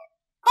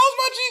 How's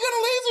my G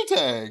gonna laser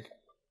tag?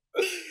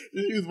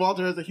 Just use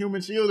Walter as a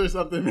human shield or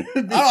something.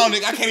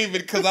 I can't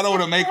even, because I don't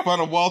want to make fun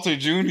of Walter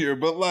Jr.,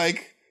 but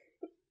like,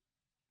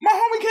 my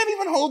homie can't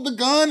even hold the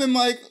gun and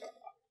like,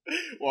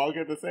 walk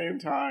at the same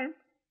time.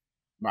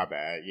 My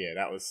bad. Yeah,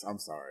 I'm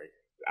sorry.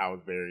 I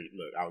was very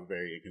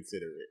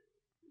inconsiderate.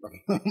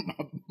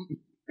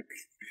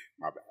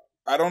 My bad.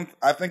 I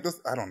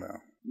don't know.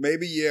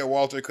 Maybe, yeah,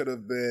 Walter could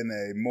have been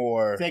a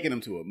more... taking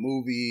him to a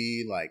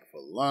movie, like, for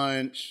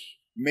lunch.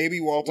 Maybe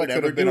Walter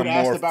could have been a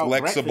more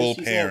flexible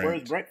parent. Said,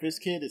 where's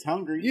breakfast? Kid is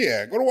hungry.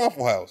 Yeah, go to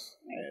Waffle House.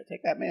 Yeah,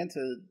 take that man to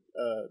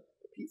a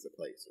pizza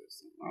place or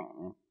something. I don't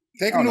know.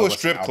 Take him to a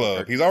strip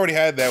club. He's already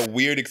had that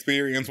weird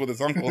experience with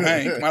his Uncle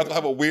Hank. Might as well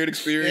have a weird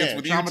experience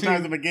with you too.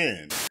 Traumatize him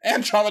again.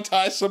 And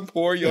traumatize some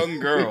poor young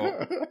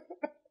girl.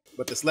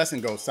 But this lesson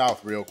goes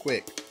south real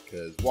quick,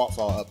 because Walt's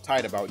all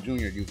uptight about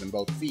Junior using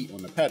both feet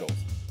on the pedals,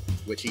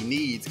 which he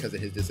needs because of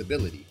his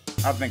disability.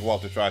 I think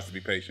Walter tries to be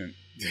patient.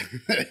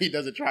 He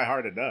doesn't try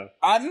hard enough.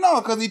 I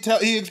know, because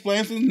he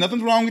explains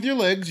nothing's wrong with your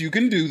legs. You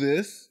can do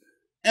this.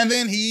 And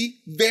then he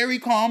very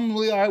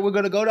calmly, all right, we're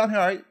going to go down here.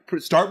 All right,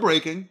 start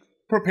braking.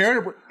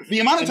 Prepare to the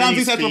amount of times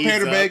he said prepare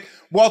to brake.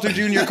 Walter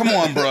Jr., come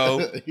on,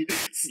 bro. He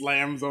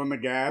slams on the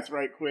gas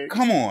right quick.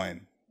 Come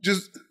on.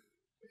 Just,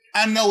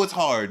 I know it's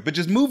hard, but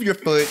just move your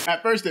foot.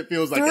 At first it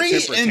feels like a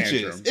temper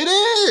tantrum. It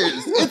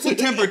is. It's a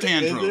temper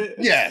tantrum. Is it?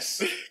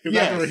 Yes. Because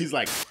that's where he's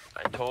like,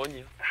 I told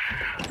you.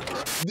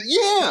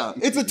 Yeah,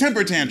 it's a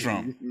temper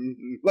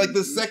tantrum. Like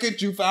the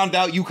second you found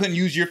out you couldn't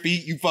use your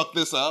feet, you fucked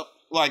this up.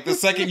 Like the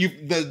second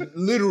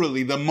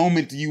literally the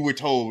moment you were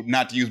told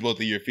not to use both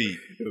of your feet.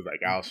 It was like,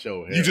 I'll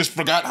show him. You just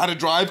forgot how to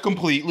drive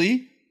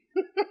completely.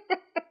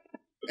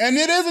 And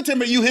it is a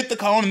temper. You hit the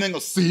cone and then go,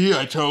 see,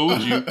 I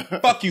told you.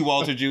 Fuck you,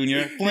 Walter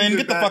Jr. Flynn,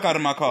 get the fuck out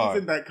of my car.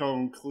 Isn't that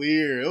cone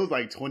clear? It was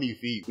like 20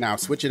 feet. Now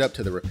switch it up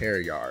to the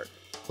repair yard.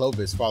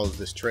 Clovis follows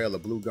this trail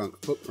of blue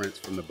gunk footprints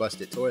from the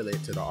busted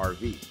toilet to the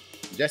RV.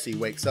 Jesse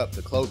wakes up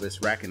to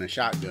Clovis racking a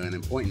shotgun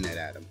and pointing it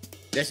at him.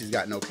 Jesse's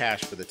got no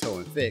cash for the tow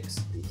and fix,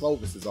 and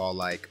Clovis is all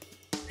like,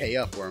 pay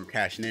up or I'm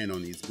cashing in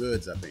on these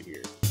goods up in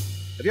here.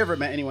 Have you ever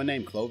met anyone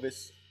named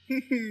Clovis?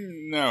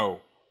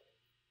 No.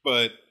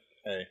 But,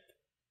 hey.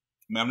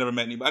 I've never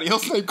met anybody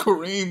else named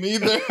Kareem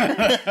either.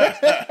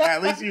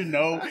 At least you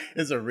know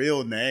it's a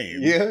real name.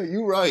 Yeah,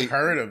 you right.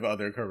 Heard of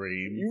other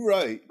Kareem. You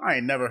right. I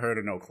ain't never heard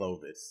of no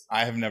Clovis.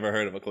 I have never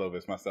heard of a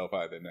Clovis myself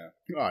either now.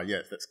 Oh,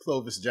 yes, that's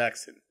Clovis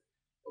Jackson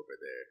over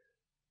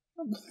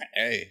there.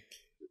 Hey.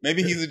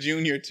 Maybe he's a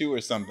junior too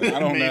or something. I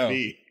don't know.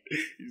 Maybe.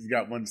 He's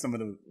got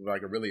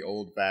a really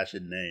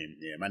old-fashioned name.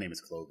 Yeah, my name is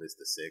Clovis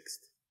the Sixth.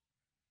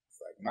 It's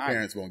like, my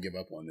parents won't give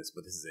up on this,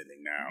 but this is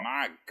ending now.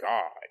 My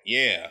God,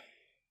 yeah.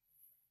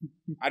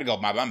 I'd go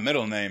by my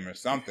middle name or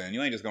something.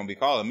 You ain't just gonna be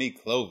calling me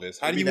Clovis.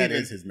 How do you that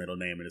is his middle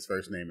name and his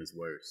first name is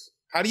worse.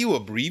 How do you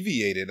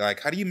abbreviate it?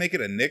 Like, how do you make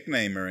it a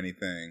nickname or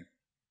anything?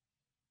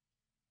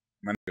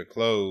 My nigga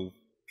Clove.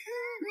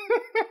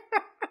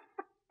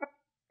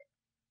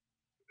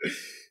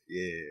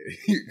 Yeah,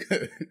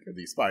 because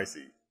he's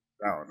spicy.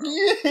 I don't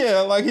know.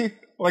 Yeah,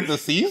 like the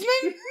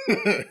seasoning.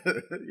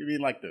 You mean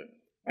like the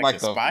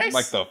spice?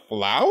 Like the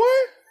flour?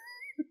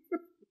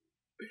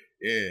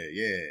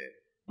 Yeah.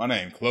 My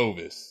name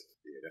Clovis.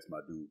 Yeah, that's my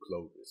dude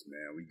Clovis,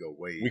 man. We go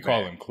way We back.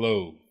 call him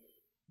Clove.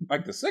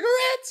 Like the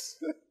cigarettes?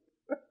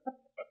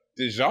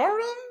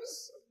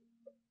 Dejarums?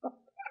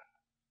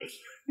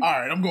 All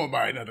right, I'm going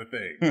by another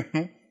thing.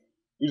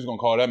 We just gonna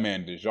call that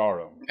man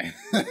Dejarum.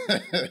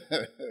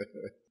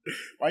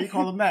 Why you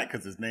call him that?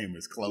 Because his name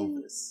is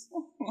Clovis.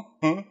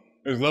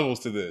 There's levels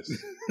to this.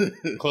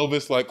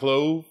 Clovis like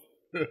clove.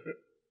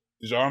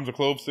 Dejarums are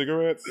clove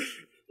cigarettes.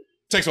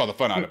 Takes all the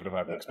fun out of it if I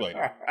have to explain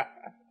it.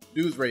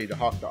 Dude's ready to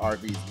hawk the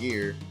RV's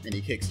gear, and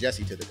he kicks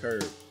Jesse to the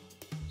curb.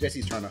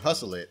 Jesse's trying to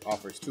hustle it,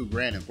 offers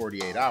 $2,000 in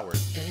 48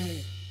 hours.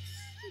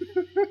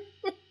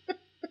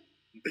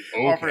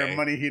 Offering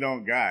money he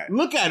don't got.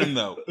 Look at him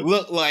though.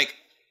 Look like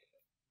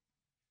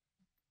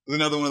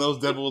another one of those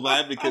devil's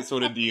advocate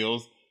sort of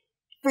deals.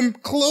 From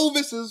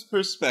Clovis's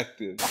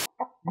perspective,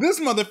 this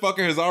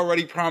motherfucker has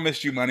already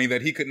promised you money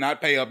that he could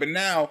not pay up, and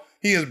now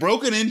he has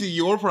broken into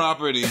your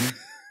property.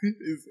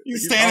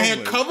 He's standing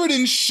here covered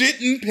in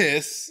shit and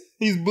piss.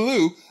 He's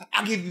blue.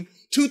 I'll give you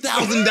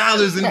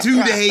 $2,000 in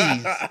 2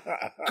 days.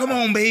 Come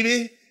on,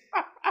 baby.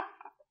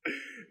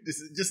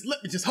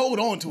 Just hold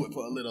on to it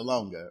for a little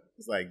longer.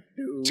 It's like,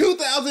 dude,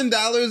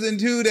 $2,000 in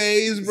 2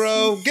 days,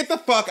 bro. Get the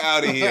fuck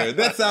out of here.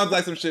 That sounds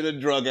like some shit a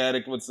drug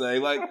addict would say.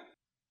 Like,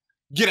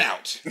 get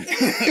out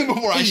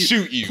before I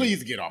shoot you.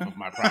 Please get off of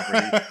my property.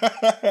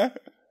 I'm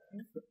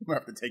gonna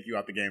have to take you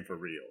out the game for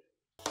real.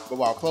 But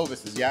while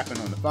Clovis is yapping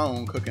on the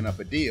phone, cooking up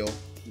a deal,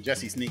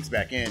 Jesse sneaks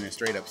back in and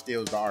straight up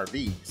steals the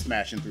RV,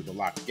 smashing through the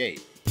locked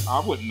gate. I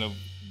wouldn't have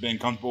been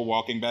comfortable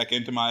walking back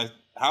into my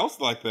house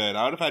like that.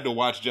 I would have had to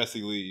watch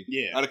Jesse leave.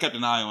 Yeah. I'd have kept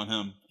an eye on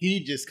him.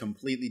 He just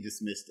completely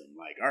dismissed him.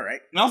 Like, all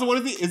right. And also, what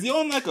is he? Is he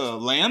on like a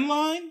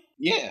landline?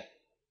 Yeah.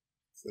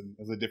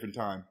 It's a different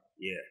time.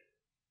 Yeah.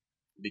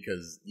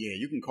 Because, yeah,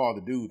 you can call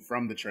the dude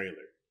from the trailer.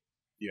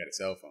 You got a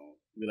cell phone.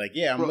 Be like,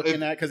 yeah, I'm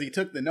looking at, because he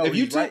took the note. If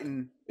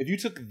you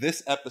took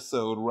this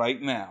episode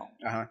right now,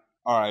 uh-huh.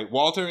 All right,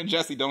 Walter and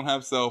Jesse don't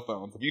have cell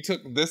phones. If you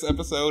took this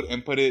episode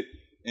and put it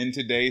in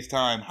today's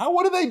time,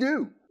 what do they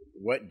do?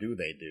 What do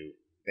they do?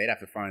 They'd have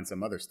to find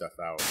some other stuff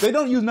out. They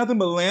don't use nothing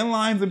but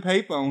landlines and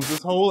payphones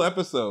this whole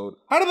episode.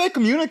 How do they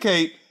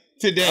communicate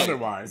today?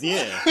 Otherwise,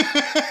 yeah.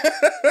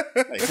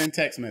 Like, send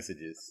text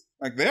messages.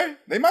 Like,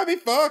 they might be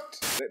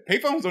fucked.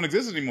 Payphones don't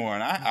exist anymore,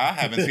 and I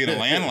haven't seen a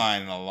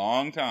landline in a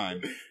long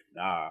time.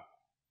 Nah,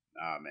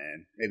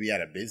 man. Maybe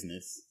at a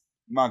business.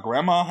 My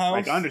grandma's house?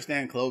 Like, I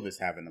understand Clovis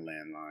having a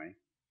landline.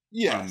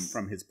 Yes.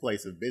 From his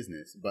place of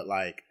business. But,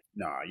 like,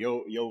 nah,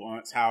 your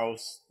aunt's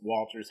house,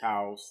 Walter's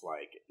house,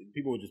 like,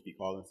 people would just be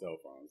calling cell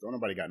phones. Don't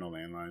nobody got no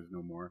landlines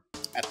no more.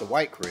 At the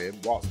White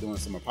crib, Walt's doing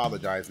some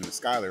apologizing to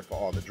Skylar for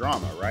all the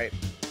drama, right?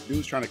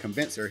 Dude's trying to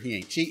convince her he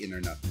ain't cheating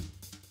or nothing.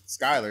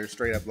 Skylar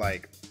straight up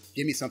like,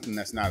 give me something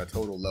that's not a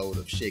total load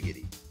of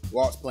shiggity.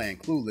 Walt's playing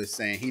clueless,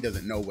 saying he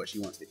doesn't know what she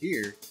wants to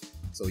hear.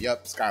 So,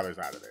 yup, Skylar's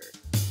out of there.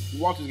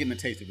 Walter's getting a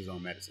taste of his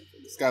own medicine.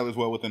 Skylar's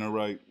well within her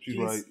right. She's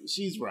right.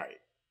 She's right.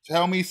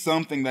 Tell me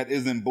something that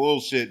isn't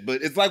bullshit.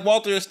 But it's like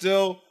Walter is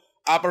still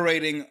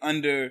operating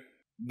under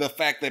the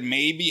fact that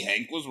maybe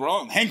Hank was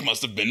wrong. Hank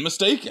must have been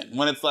mistaken.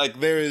 When it's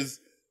like, there is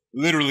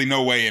literally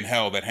no way in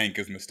hell that Hank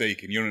is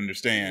mistaken. You don't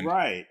understand.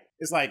 Right.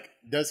 It's like,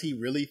 does he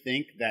really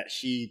think that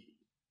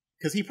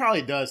because he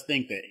probably does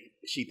think that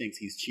she thinks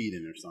he's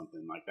cheating or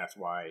something. Like, that's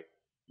why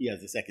he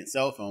has the second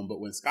cell phone. But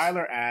when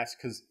Skylar asked,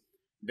 because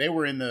they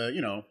were in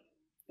the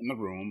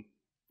room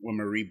when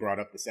Marie brought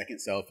up the second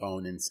cell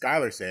phone, and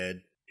Skylar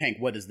said, Hank,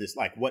 what does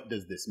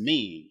this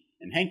mean?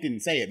 And Hank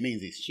didn't say it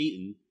means he's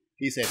cheating.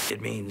 He said,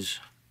 it means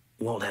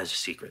Walt has a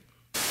secret.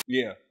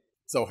 Yeah.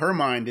 So her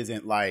mind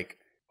isn't like,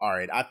 all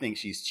right, I think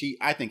he's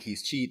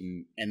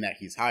cheating and that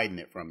he's hiding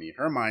it from me.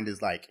 Her mind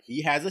is like,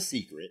 he has a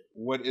secret.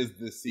 What is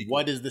the secret?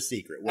 What is the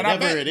secret?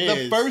 Whatever it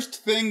is. The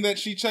first thing that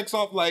she checks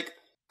off, like,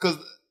 because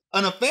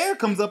an affair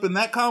comes up in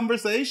that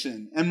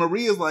conversation, and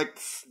Marie is like,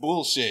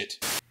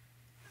 bullshit.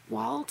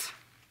 Walt,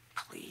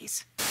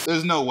 please.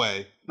 There's no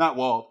way. Not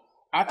Walt.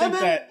 I think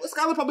that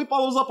Skylar probably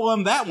follows up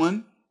on that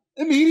one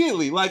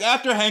immediately. Like,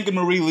 after Hank and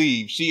Marie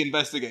leave, she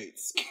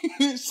investigates.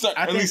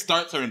 At least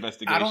starts her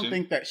investigation. I don't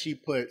think that she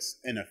puts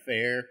an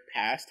affair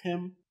past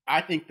him.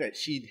 I think that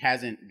she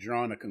hasn't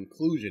drawn a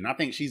conclusion. I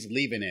think she's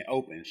leaving it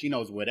open. She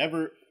knows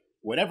whatever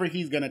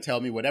he's going to tell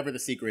me, whatever the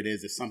secret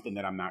is something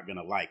that I'm not going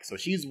to like. So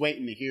she's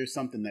waiting to hear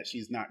something that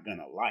she's not going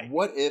to like.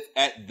 What if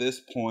at this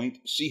point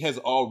she has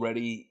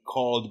already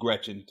called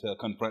Gretchen to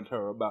confront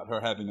her about her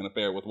having an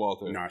affair with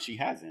Walter? No, she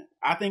hasn't.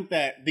 I think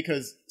that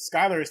because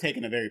Skylar is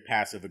taking a very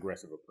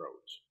passive-aggressive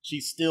approach.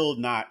 She's still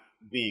not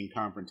being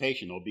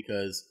confrontational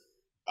because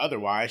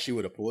Otherwise, she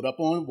would have pulled up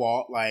on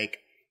Walt like,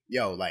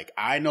 yo, like,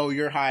 I know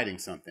you're hiding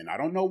something. I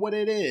don't know what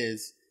it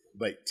is,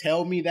 but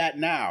tell me that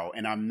now,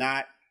 and I'm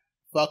not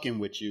fucking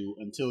with you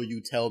until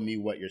you tell me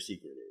what your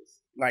secret is.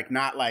 Like,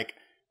 not like,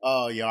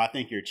 oh, yo, I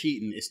think you're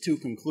cheating. It's too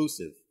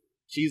conclusive.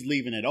 She's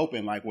leaving it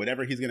open. Like,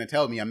 whatever he's going to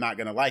tell me, I'm not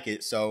going to like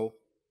it. So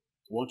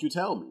won't you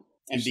tell me?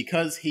 And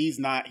because he's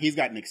got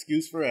an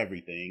excuse for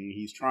everything.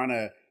 He's trying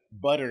to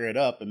butter it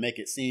up and make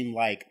it seem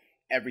like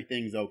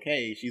everything's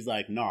okay. She's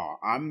like, nah,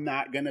 we're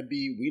not going to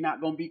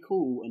be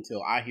cool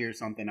until I hear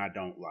something I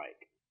don't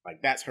like.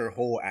 Like, that's her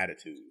whole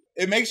attitude.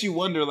 It makes you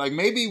wonder, like,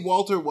 maybe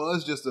Walter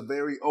was just a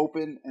very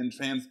open and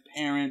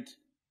transparent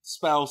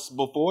spouse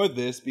before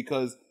this,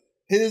 because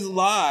his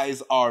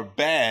lies are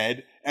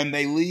bad and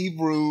they leave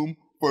room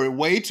for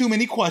way too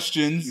many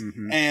questions.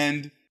 Mm-hmm.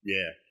 And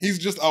yeah, he's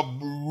just a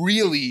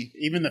really,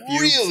 even the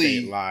fugue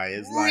state lie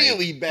is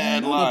really like,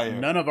 bad liar.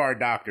 None of our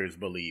doctors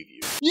believe you.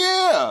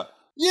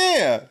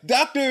 Yeah.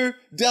 Dr.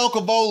 Del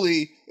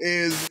Cavoli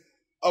is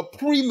a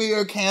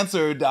premier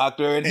cancer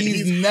doctor, and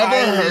he's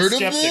never heard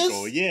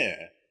skeptical. of this? Yeah.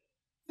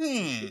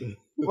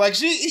 Like,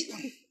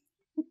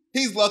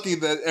 he's lucky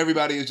that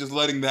everybody is just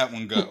letting that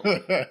one go.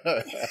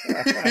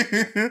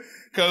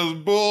 Because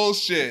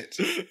bullshit.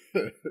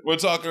 We're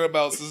talking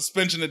about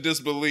suspension of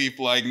disbelief.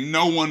 Like,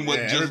 no one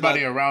would just...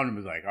 Everybody around him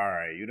is like, all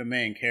right, you're the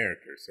main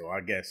character, so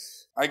I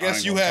guess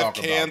you have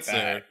cancer.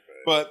 That,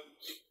 but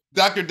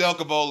Dr. Del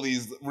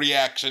Cavoli's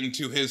reaction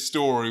to his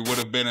story would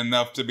have been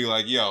enough to be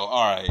like, yo,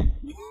 all right,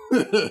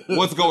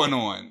 what's going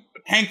on?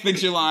 Hank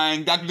thinks you're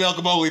lying. Dr. Del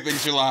Cavoli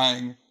thinks you're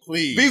lying.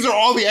 Please. These are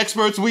all the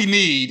experts we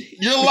need.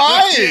 You're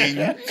lying.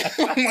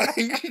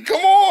 Like,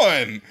 come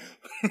on.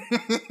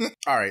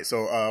 All right,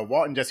 so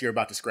Walt and Jesse are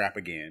about to scrap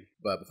again.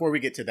 But before we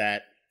get to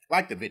that,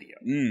 like the video.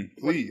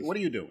 Please. What are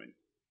you doing?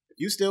 If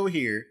you still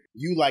here,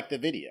 you like the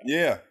video.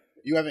 Yeah.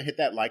 If you haven't hit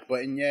that like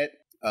button yet,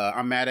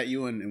 I'm mad at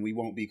you, and we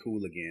won't be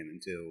cool again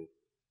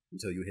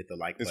until you hit the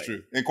like button. It's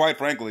true. And quite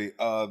frankly,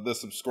 the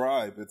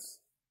subscribe, it's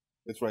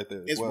right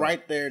there. It's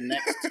right there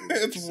next to it.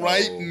 It's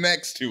right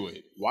next to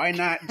it. Why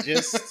not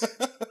just,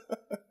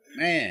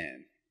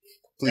 man?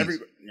 Please.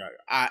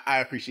 I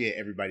appreciate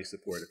everybody's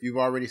support. If you've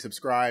already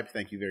subscribed,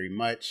 thank you very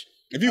much.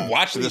 If you've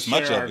watched this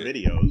much of our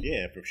videos,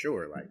 yeah, for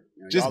sure. Like,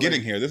 just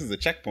getting here, this is a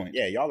checkpoint.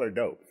 Yeah, y'all are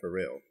dope for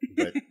real.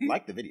 But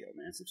like the video,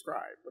 man.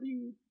 Subscribe. What are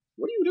you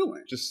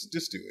doing? Just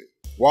do it.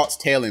 Walt's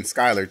tailing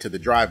Skylar to the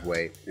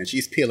driveway, and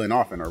she's peeling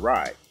off in her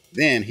ride.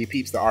 Then he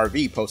peeps the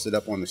RV posted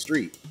up on the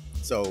street.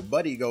 So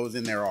Buddy goes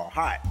in there all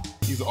hot.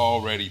 He's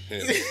already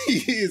pissed.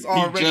 He is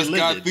already He just livid.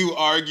 got through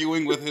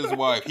arguing with his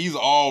wife. He's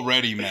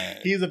already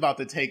mad. He's about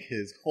to take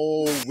his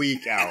whole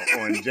week out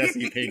on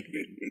Jesse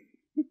Pinkman.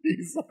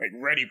 He's like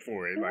ready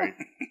for it. Like,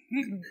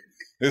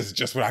 this is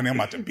just what I mean. I'm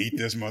about to beat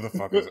this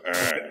motherfucker's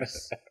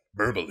ass.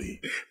 Verbally.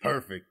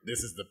 Perfect.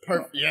 This is the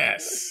perfect.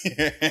 Yes.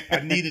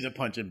 I needed a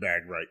punching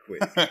bag right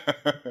quick.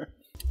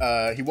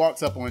 He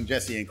walks up on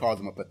Jesse and calls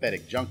him a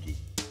pathetic junkie.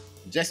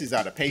 Jesse's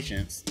out of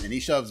patience, and he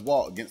shoves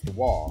Walt against the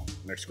wall.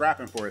 And they're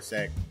scrapping for a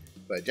sec,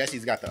 but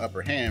Jesse's got the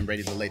upper hand,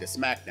 ready to lay the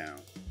smackdown.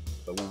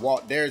 But when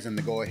Walt dares him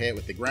to go ahead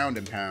with the ground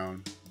and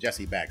pound,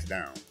 Jesse backs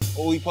down.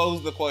 Well, he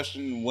posed the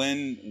question,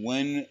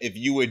 when, if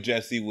you were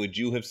Jesse, would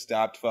you have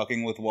stopped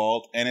fucking with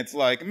Walt? And it's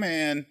like,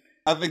 man,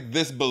 I think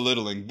this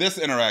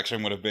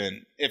interaction would have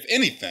been, if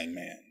anything,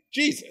 man,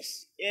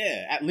 Jesus.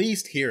 Yeah, at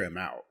least hear him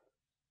out.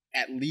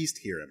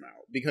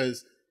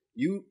 Because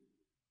you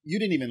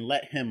didn't even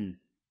let him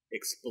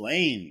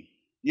explain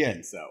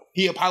himself.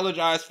 He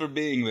apologized for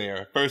being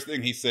there. First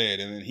thing he said,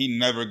 and then he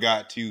never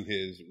got to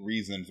his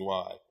reasons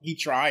why. He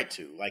tried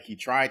to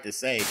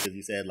say, because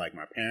he said, like,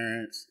 my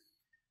parents,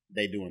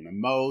 they doing the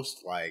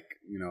most, like,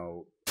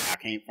 I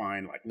can't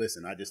find, like,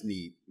 listen, I just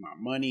need my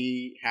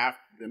money,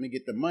 let me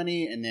get the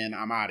money, and then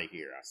I'm out of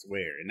here, I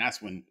swear. And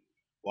that's when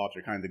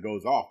Walter kind of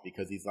goes off,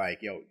 because he's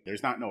like, yo,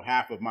 there's not no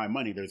half of my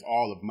money, there's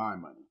all of my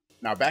money.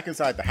 Now, back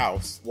inside the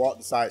house, Walt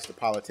decides to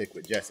politic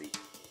with Jesse.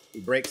 He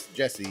breaks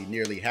Jesse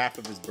nearly half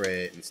of his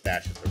bread and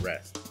stashes the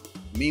rest.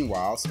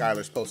 Meanwhile,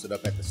 Skylar's posted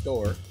up at the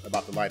store,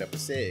 about to light up a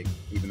cig,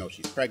 even though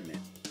she's pregnant.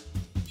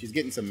 She's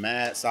getting some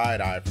mad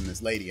side-eye from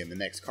this lady in the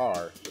next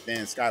car, but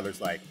then Skylar's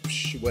like,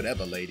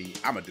 whatever, lady,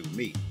 I'ma do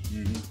me.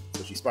 Mm-hmm.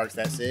 So she sparks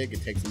that cig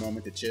and takes a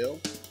moment to chill,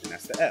 and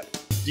that's the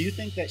F. Do you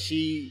think that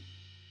she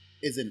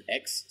is an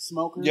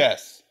ex-smoker?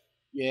 Yes.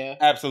 Yeah?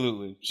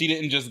 Absolutely. She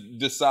didn't just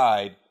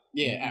decide.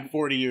 Yeah, at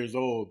 40 years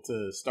old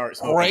to start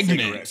smoking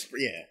cigarettes.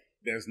 Yeah.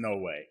 There's no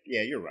way.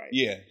 Yeah, you're right.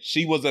 Yeah,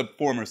 she was a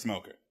former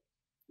smoker.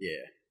 Yeah,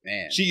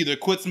 man. She either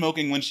quit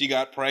smoking when she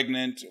got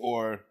pregnant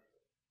or...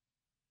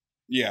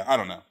 Yeah, I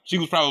don't know. She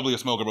was probably a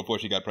smoker before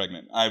she got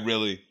pregnant.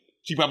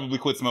 She probably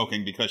quit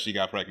smoking because she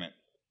got pregnant.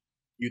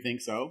 You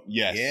think so?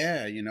 Yes.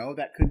 Yeah,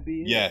 that could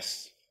be it.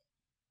 Yes.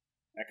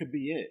 That could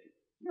be it.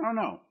 I don't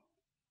know.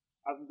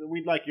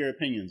 We'd like your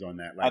opinions on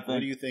that. Like,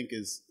 what do you think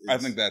is... I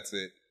think that's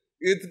it.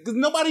 It's because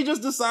nobody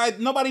just decides...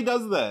 Nobody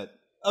does that.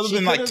 Other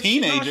than, like,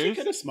 teenagers. She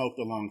could have smoked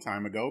a long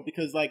time ago,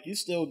 because, like, you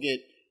still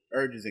get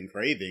urges and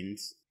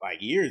cravings, like,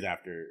 years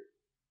after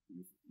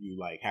you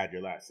like, had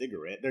your last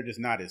cigarette. They're just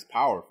not as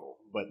powerful.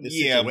 But this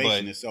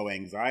situation is so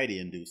anxiety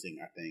inducing,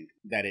 I think,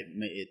 that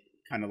it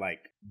kind of like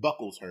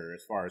buckles her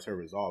as far as her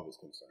resolve is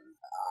concerned.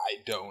 I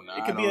don't know.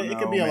 It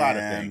could be a lot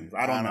of things.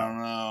 I don't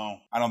know.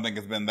 I don't think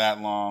it's been that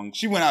long.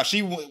 She went out.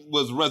 She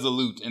was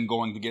resolute in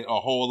going to get a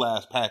whole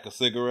ass pack of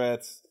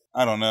cigarettes.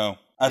 I don't know.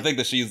 I think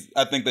that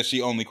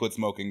she only quit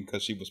smoking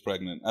because she was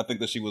pregnant. I think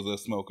that she was a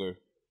smoker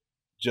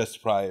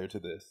just prior to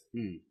this.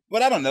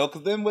 But I don't know,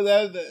 because then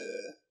I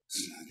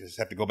just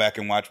have to go back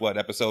and watch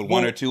episode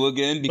 1 or 2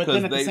 again. Because but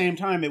then at the same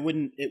time, it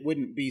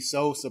wouldn't be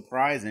so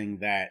surprising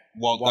that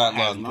Walt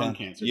has lung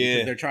cancer. Yeah,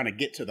 because they're trying to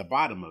get to the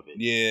bottom of it.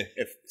 Yeah,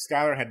 if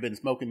Skylar had been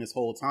smoking this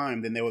whole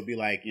time, then they would be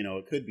like,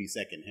 it could be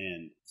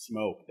secondhand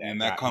smoke.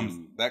 That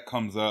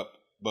comes up,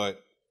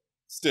 but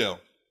still,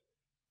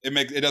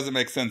 it doesn't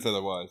make sense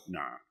otherwise.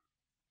 Nah.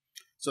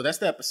 So that's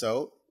the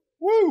episode.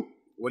 Woo!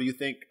 What do you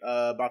think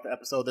about the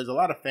episode? There's a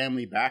lot of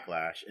family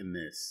backlash in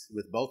this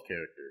with both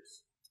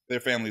characters. Their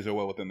families are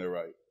well within their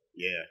right.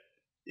 Yeah.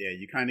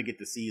 You kind of get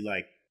to see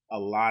like a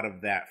lot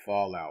of that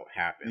fallout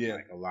happen. Yeah.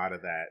 Like a lot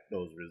of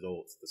those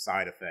results, the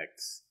side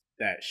effects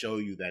that show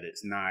you that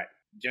it's not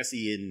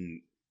Jesse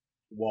and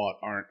Walt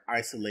aren't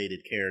isolated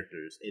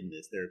characters in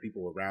this. There are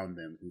people around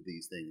them who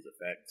these things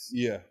affect.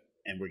 Yeah.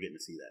 And we're getting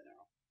to see that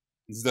now.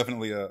 It's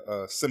definitely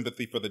a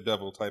sympathy for the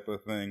devil type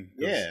of thing.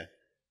 Yeah.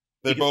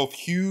 They're both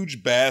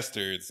huge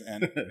bastards,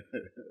 and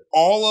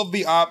all of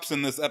the ops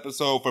in this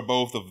episode for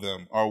both of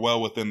them are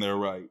well within their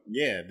right.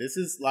 Yeah, this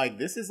is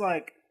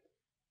like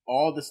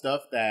all the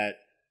stuff that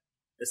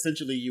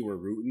essentially you were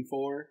rooting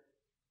for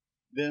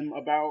them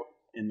about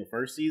in the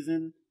first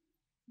season.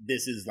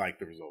 This is like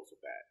the results of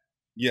that.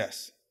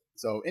 Yes.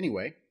 So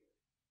anyway,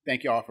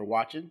 thank you all for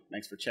watching.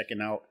 Thanks for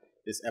checking out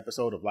this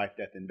episode of Life,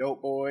 Death, and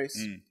Dopeboys.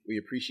 We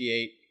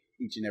appreciate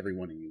each and every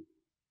one of you.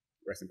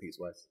 Rest in peace,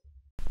 Wes.